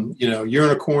 You're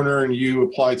in a corner and you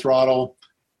apply throttle.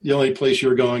 The only place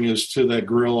you're going is to that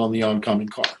grill on the oncoming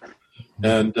car.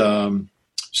 And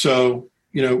so,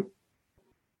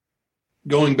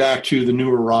 going back to the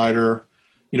newer rider,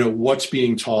 what's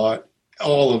being taught,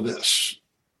 all of this.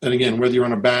 And again, whether you're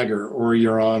on a bagger or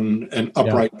you're on an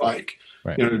upright bike,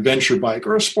 right, an adventure bike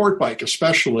or a sport bike,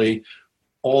 especially,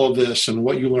 all of this and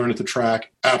what you learn at the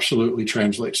track absolutely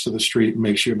translates to the street and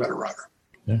makes you a better rider.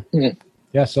 Yeah. Mm-hmm.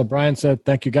 Yeah. So Brian said,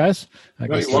 thank you guys. I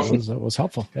guess that was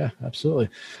helpful. Yeah, absolutely.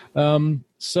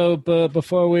 So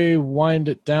before we wind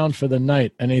it down for the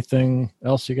night, anything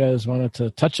else you guys wanted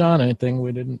to touch on? Anything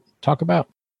we didn't talk about?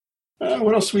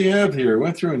 What else do we have here?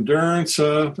 Went through endurance.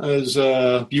 As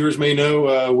viewers may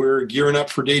know, we're gearing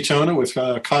up for Daytona with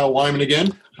Kyle Wyman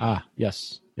again. Ah,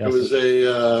 yes. It was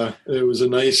a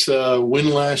nice win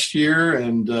last year,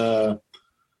 and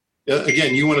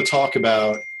again, you want to talk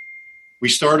about. We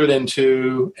started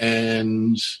N2,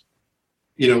 and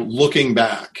looking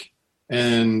back,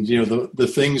 and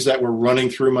the things that were running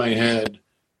through my head,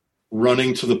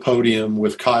 running to the podium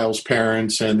with Kyle's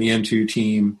parents and the N2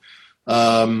 team.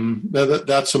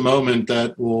 That's a moment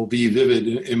that will be vivid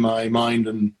in my mind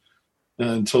and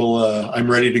until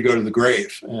I'm ready to go to the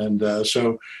grave. And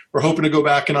so we're hoping to go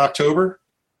back in October.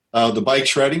 The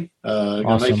bike's ready. Awesome.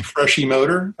 Got a nice freshy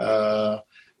motor.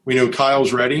 We know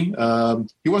Kyle's ready.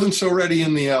 He wasn't so ready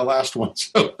in the last one.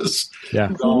 So it was a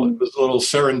little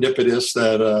serendipitous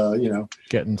that,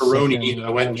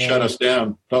 Peroni went and shut us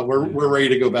down. But we're ready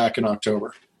to go back in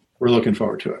October. We're looking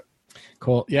forward to it.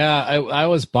 Cool. Yeah, I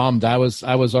was bummed. I was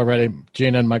already,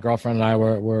 Gina and my girlfriend and I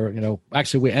were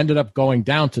actually we ended up going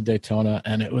down to Daytona,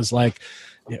 and it was like,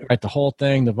 right, the whole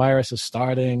thing, the virus is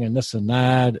starting and this and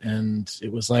that. And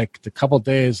it was like the couple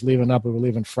days leading up, we were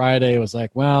leaving Friday. It was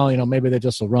like, well, maybe they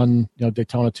just will run,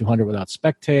 Daytona 200 without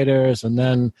spectators. And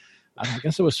then I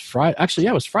guess it was Friday. Actually,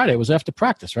 yeah, it was Friday. It was after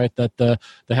practice, right? That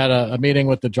they had a meeting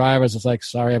with the drivers. It's like,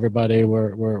 sorry, everybody,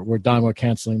 we're done. We're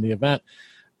canceling the event.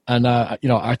 And,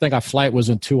 I think our flight was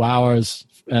in 2 hours.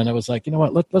 And it was like, you know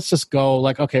what, let's just go.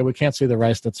 Like, okay, we can't see the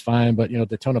race. That's fine. But,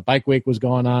 Daytona Bike Week was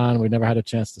going on. We never had a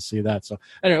chance to see that. So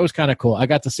anyway, it was kind of cool. I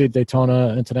got to see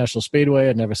Daytona International Speedway.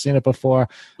 I'd never seen it before.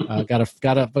 Got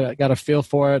a feel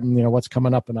for it and, what's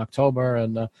coming up in October.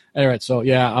 And anyway, so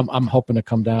yeah, I'm hoping to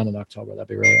come down in October. That'd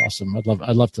be really awesome. I'd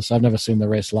love to. I've never seen the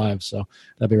race live. So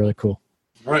that'd be really cool.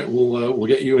 All right. We'll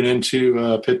get you an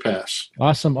into Pit Pass.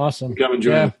 Awesome. Come and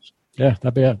join us. Yeah,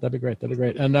 that'd be great.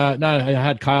 And I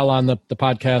had Kyle on the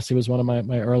podcast. He was one of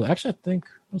my early. Actually, I think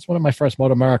it was one of my first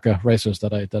Moto America racers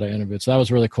that I interviewed. So that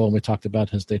was really cool. And we talked about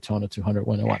his Daytona 200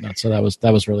 win and whatnot. So that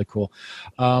was really cool.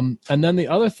 And then the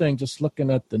other thing, just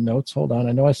looking at the notes. Hold on,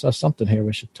 I know I saw something here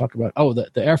we should talk about. Oh, the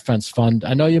Air Fence Fund.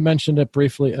 I know you mentioned it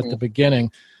briefly at the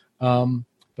beginning, but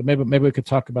maybe we could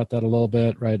talk about that a little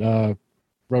bit. Right,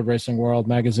 Road Racing World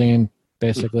magazine.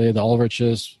 Basically, the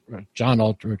Ulriches, John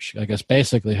Ulrich, I guess,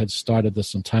 basically had started this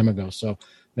some time ago. So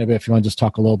maybe if you want to just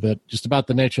talk a little bit just about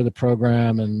the nature of the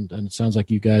program, and it sounds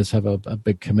like you guys have a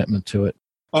big commitment to it.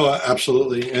 Oh,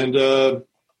 absolutely. And,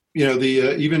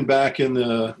 even back in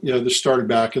this started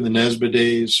back in the NESBA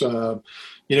days,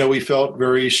 we felt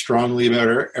very strongly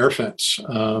about Air Fence.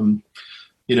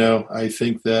 I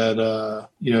think that,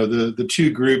 the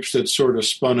two groups that sort of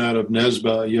spun out of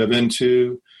NESBA, you have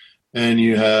N2, and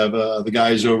you have the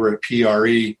guys over at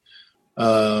PRE,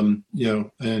 and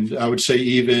I would say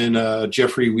even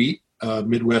Jeffrey Wheat,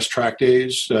 Midwest Track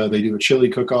Days. They do a chili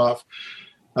cook-off.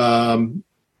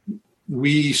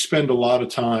 We spend a lot of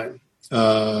time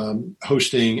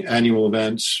hosting annual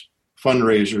events,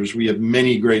 fundraisers. We have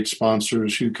many great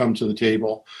sponsors who come to the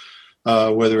table,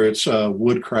 whether it's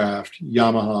Woodcraft,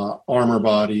 Yamaha, Armor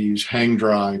Bodies, Hang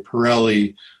Dry,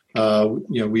 Pirelli.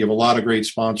 We have a lot of great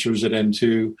sponsors at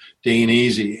N2, Dane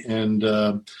Easy. And,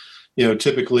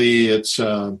 typically it's,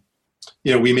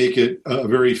 we make it a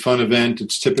very fun event.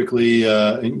 It's typically,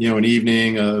 an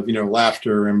evening of,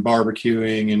 laughter and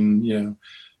barbecuing and,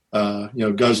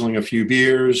 guzzling a few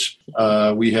beers.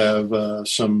 We have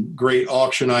some great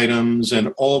auction items,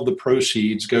 and all of the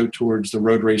proceeds go towards the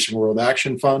Road Racing World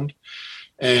Action Fund.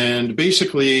 And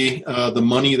basically, the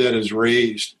money that is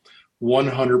raised,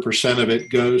 100% of it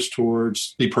goes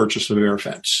towards the purchase of Air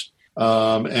Fence.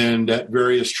 And at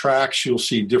various tracks, you'll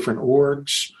see different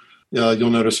orgs.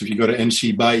 You'll notice if you go to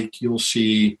NC Bike, you'll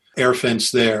see Air Fence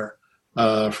there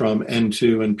from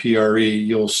N2 and PRE.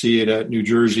 You'll see it at New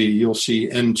Jersey. You'll see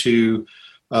N2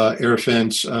 Air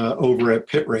Fence over at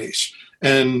Pit Race.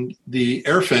 And the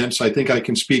Air Fence, I think I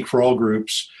can speak for all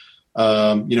groups.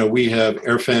 We have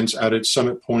Air Fence out at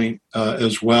Summit Point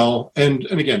as well. And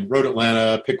again, Road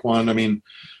Atlanta, pick one. I mean,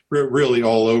 really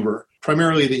all over.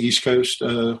 Primarily the East Coast.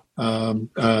 There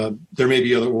may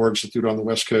be other orgs that do it on the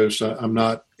West Coast. I'm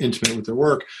not intimate with their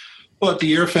work. But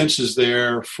the Air Fence is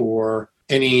there for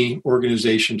any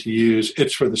organization to use.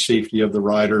 It's for the safety of the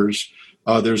riders.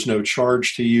 There's no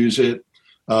charge to use it.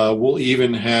 We'll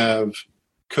even have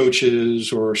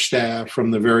coaches or staff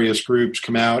from the various groups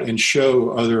come out and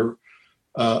show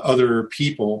other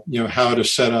people, how to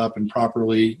set up and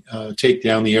properly take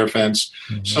down the Air Fence.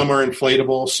 Mm-hmm. Some are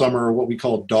inflatable. Some are what we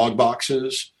call dog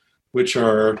boxes, which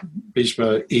are basically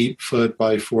about 8 foot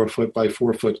by 4 foot by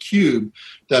 4 foot cube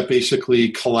that basically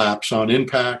collapse on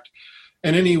impact.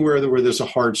 And anywhere where there's a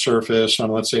hard surface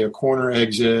on, let's say, a corner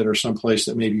exit or someplace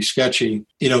that may be sketchy,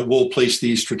 we'll place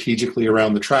these strategically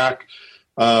around the track.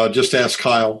 Just ask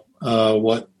Kyle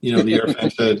what the Air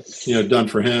Fence has done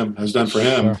for him.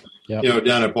 Sure. Yep.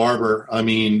 Down at Barber. I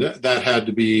mean, that had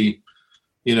to be,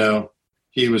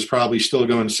 he was probably still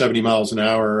going 70 miles an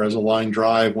hour as a line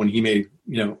drive when he made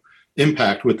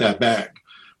impact with that bag.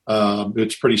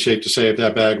 It's pretty safe to say if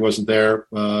that bag wasn't there,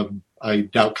 I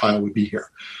doubt Kyle would be here.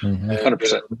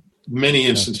 100%. Many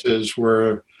instances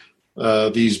where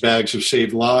these bags have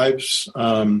saved lives.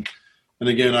 And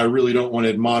again, I really don't want to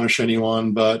admonish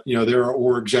anyone, but there are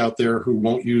orgs out there who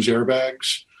won't use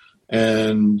airbags,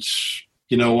 and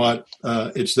you know what?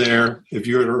 It's there. If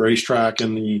you're at a racetrack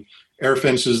and the Air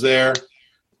Fence is there,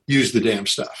 use the damn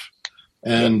stuff.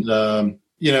 And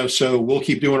so we'll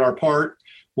keep doing our part.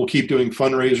 We'll keep doing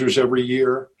fundraisers every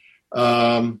year.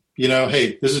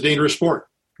 Hey, this is a dangerous sport.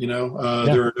 There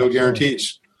are no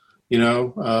guarantees.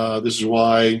 This is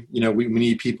why we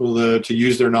need people to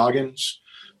use their noggins,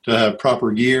 to have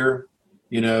proper gear,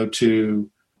 to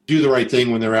do the right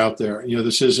thing when they're out there.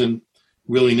 This isn't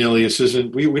willy-nilly. This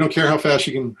isn't, we don't care how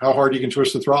hard you can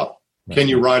twist the throttle. Right. Can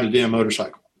you ride a damn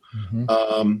motorcycle?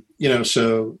 Mm-hmm.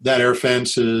 So that air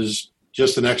fence is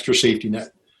just an extra safety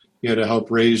net, to help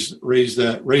raise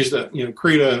that,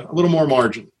 create a little more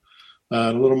margin,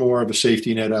 a little more of a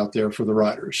safety net out there for the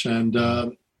riders. And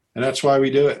that's why we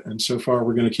do it. And so far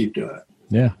we're going to keep doing it.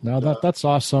 Yeah, no, that's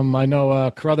awesome. I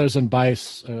know Carruthers and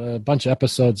Bice, a bunch of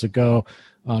episodes ago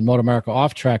on Motor America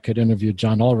Off Track, had interviewed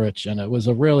John Ulrich, and it was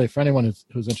for anyone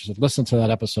who's interested, listen to that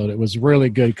episode. It was really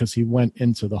good because he went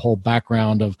into the whole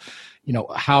background of,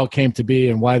 how it came to be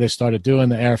and why they started doing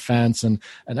the air fence, and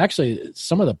actually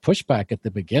some of the pushback at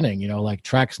the beginning, like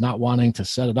tracks not wanting to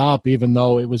set it up, even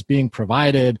though it was being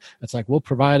provided. It's like, we'll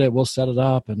provide it, we'll set it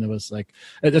up. And it was like,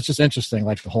 it's just interesting,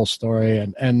 like the whole story.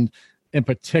 And in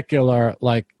particular,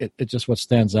 like it just what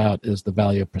stands out is the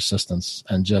value of persistence,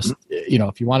 and just,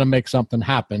 if you want to make something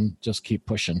happen, just keep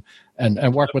pushing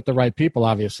and work with the right people,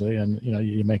 obviously. And,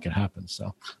 you make it happen.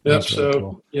 So, yep.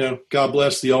 So, cool. God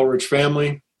bless the Ulrich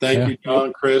family. Thank you,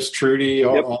 John, Chris, Trudy,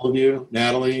 all of you,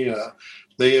 Natalie.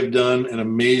 They have done an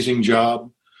amazing job.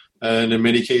 And in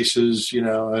many cases,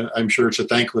 I'm sure it's a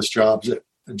thankless job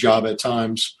at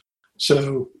times.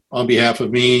 So on behalf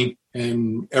of me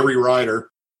and every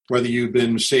rider, whether you've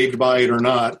been saved by it or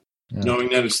not, knowing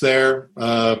that it's there,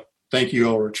 thank you,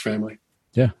 Ulrich family.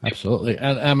 Yeah, absolutely.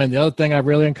 And I mean, the other thing I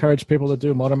really encourage people to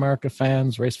do, Motor America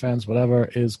fans, race fans, whatever,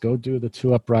 is go do the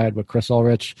 2-Up ride with Chris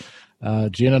Ulrich.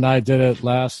 Gina and I did it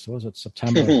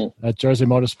September at Jersey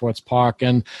Motorsports Park.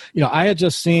 And, I had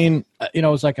just seen, it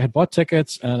was like I had bought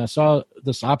tickets and I saw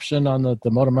this option on the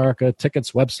Motor America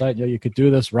tickets website. You could do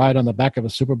this ride on the back of a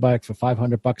superbike for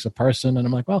 $500 a person. And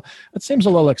I'm like, well, it seems a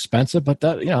little expensive, but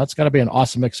that, it's got to be an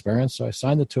awesome experience. So I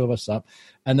signed the two of us up,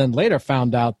 and then later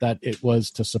found out that it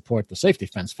was to support the Safety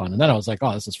Fence Fund. And then I was like,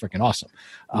 oh, this is freaking awesome.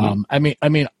 Mm-hmm. I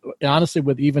mean, honestly,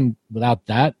 without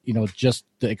that, just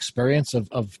the experience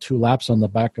of 2 laps on the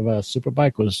back of a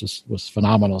superbike was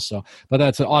phenomenal. So, but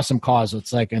that's an awesome cause.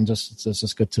 It's like, and it's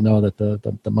just good to know that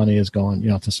the money is going,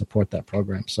 to support that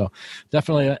program. So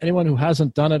definitely anyone who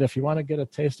hasn't done it, if you want to get a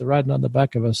taste of riding on the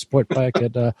back of a sport bike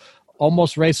at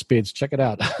almost race speeds, check it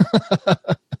out.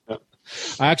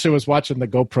 I actually was watching the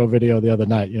GoPro video the other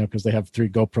night, because they have 3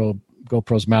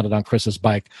 GoPros mounted on Chris's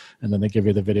bike, and then they give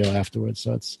you the video afterwards.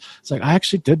 So it's like, I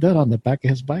actually did that on the back of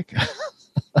his bike.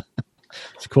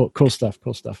 It's cool stuff.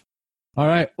 All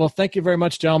right. Well, thank you very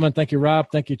much, gentlemen. Thank you, Rob.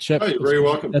 Thank you, Chip. Oh, you're very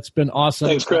welcome. It's been awesome.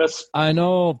 Thanks, Chris. I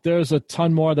know there's a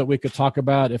ton more that we could talk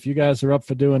about. If you guys are up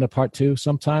for doing a part 2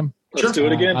 sometime, let's do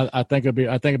it again. I think it'd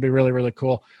be really, really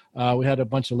cool. We had a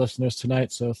bunch of listeners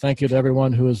tonight, so thank you to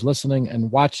everyone who is listening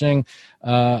and watching.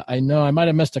 I know I might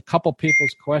have missed a couple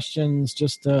people's questions,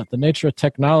 just the nature of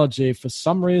technology. For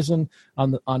some reason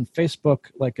on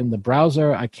Facebook, like in the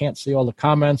browser, I can't see all the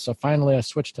comments. So finally I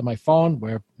switched to my phone,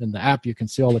 where in the app you can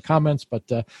see all the comments. But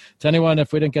to anyone,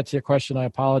 if we didn't get to your question, I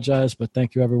apologize. But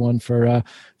thank you everyone for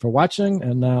watching.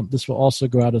 And this will also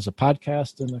go out as a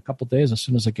podcast in a couple days as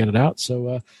soon as I get it out.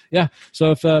 So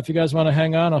so if you guys want to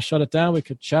hang on, I'll shut it down. We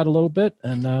could chat a little bit,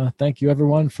 and thank you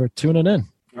everyone for tuning in.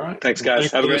 All right. Thanks,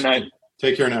 guys. Have a great night.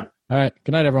 Take care now. All right.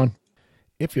 Good night, everyone.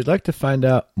 If you'd like to find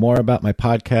out more about my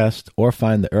podcast or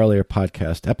find the earlier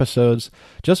podcast episodes,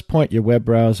 just point your web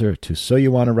browser to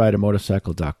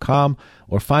soyouwanttorideamotorcycle.com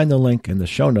or find the link in the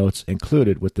show notes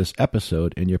included with this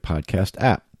episode in your podcast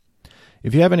app.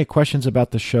 If you have any questions about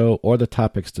the show or the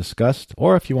topics discussed,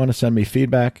 or if you want to send me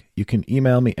feedback, you can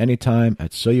email me anytime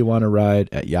at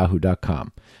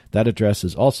soyouwanttoride@yahoo.com. That address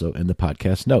is also in the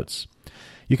podcast notes.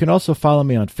 You can also follow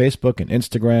me on Facebook and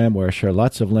Instagram, where I share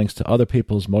lots of links to other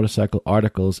people's motorcycle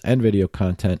articles and video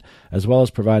content, as well as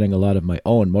providing a lot of my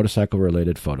own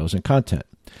motorcycle-related photos and content.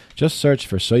 Just search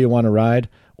for So You Want to Ride,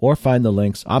 or find the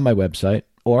links on my website,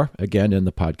 or, again, in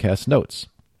the podcast notes.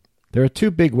 There are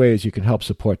 2 big ways you can help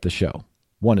support the show.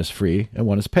 One is free and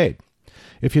one is paid.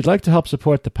 If you'd like to help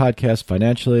support the podcast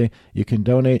financially, you can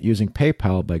donate using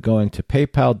PayPal by going to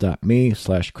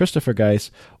paypal.me/Christopher Geis,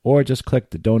 or just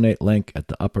click the donate link at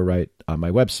the upper right on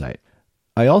my website.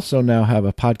 I also now have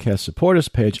a podcast supporters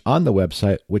page on the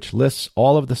website, which lists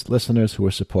all of the listeners who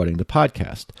are supporting the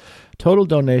podcast. Total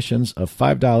donations of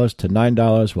 $5 to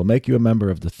 $9 will make you a member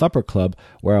of the Thumper Club,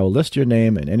 where I will list your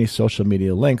name and any social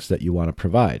media links that you want to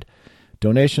provide.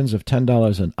 Donations of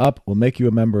 $10 and up will make you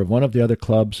a member of one of the other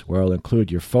clubs, where I'll include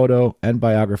your photo and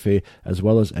biography, as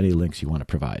well as any links you want to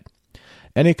provide.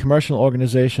 Any commercial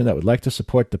organization that would like to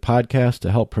support the podcast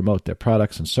to help promote their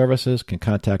products and services can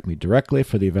contact me directly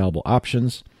for the available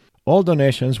options. All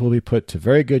donations will be put to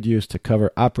very good use to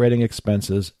cover operating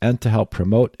expenses and to help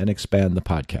promote and expand the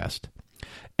podcast.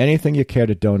 Anything you care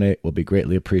to donate will be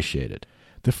greatly appreciated.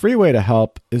 The free way to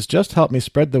help is just help me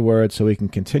spread the word so we can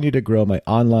continue to grow my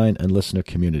online and listener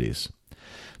communities.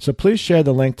 So please share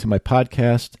the link to my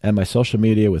podcast and my social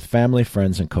media with family,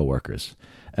 friends, and coworkers.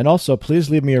 And also,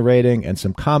 please leave me a rating and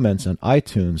some comments on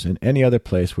iTunes and any other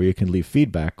place where you can leave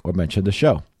feedback or mention the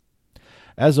show.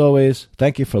 As always,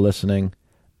 thank you for listening,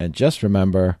 and just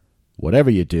remember,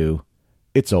 whatever you do,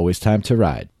 it's always time to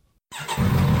ride.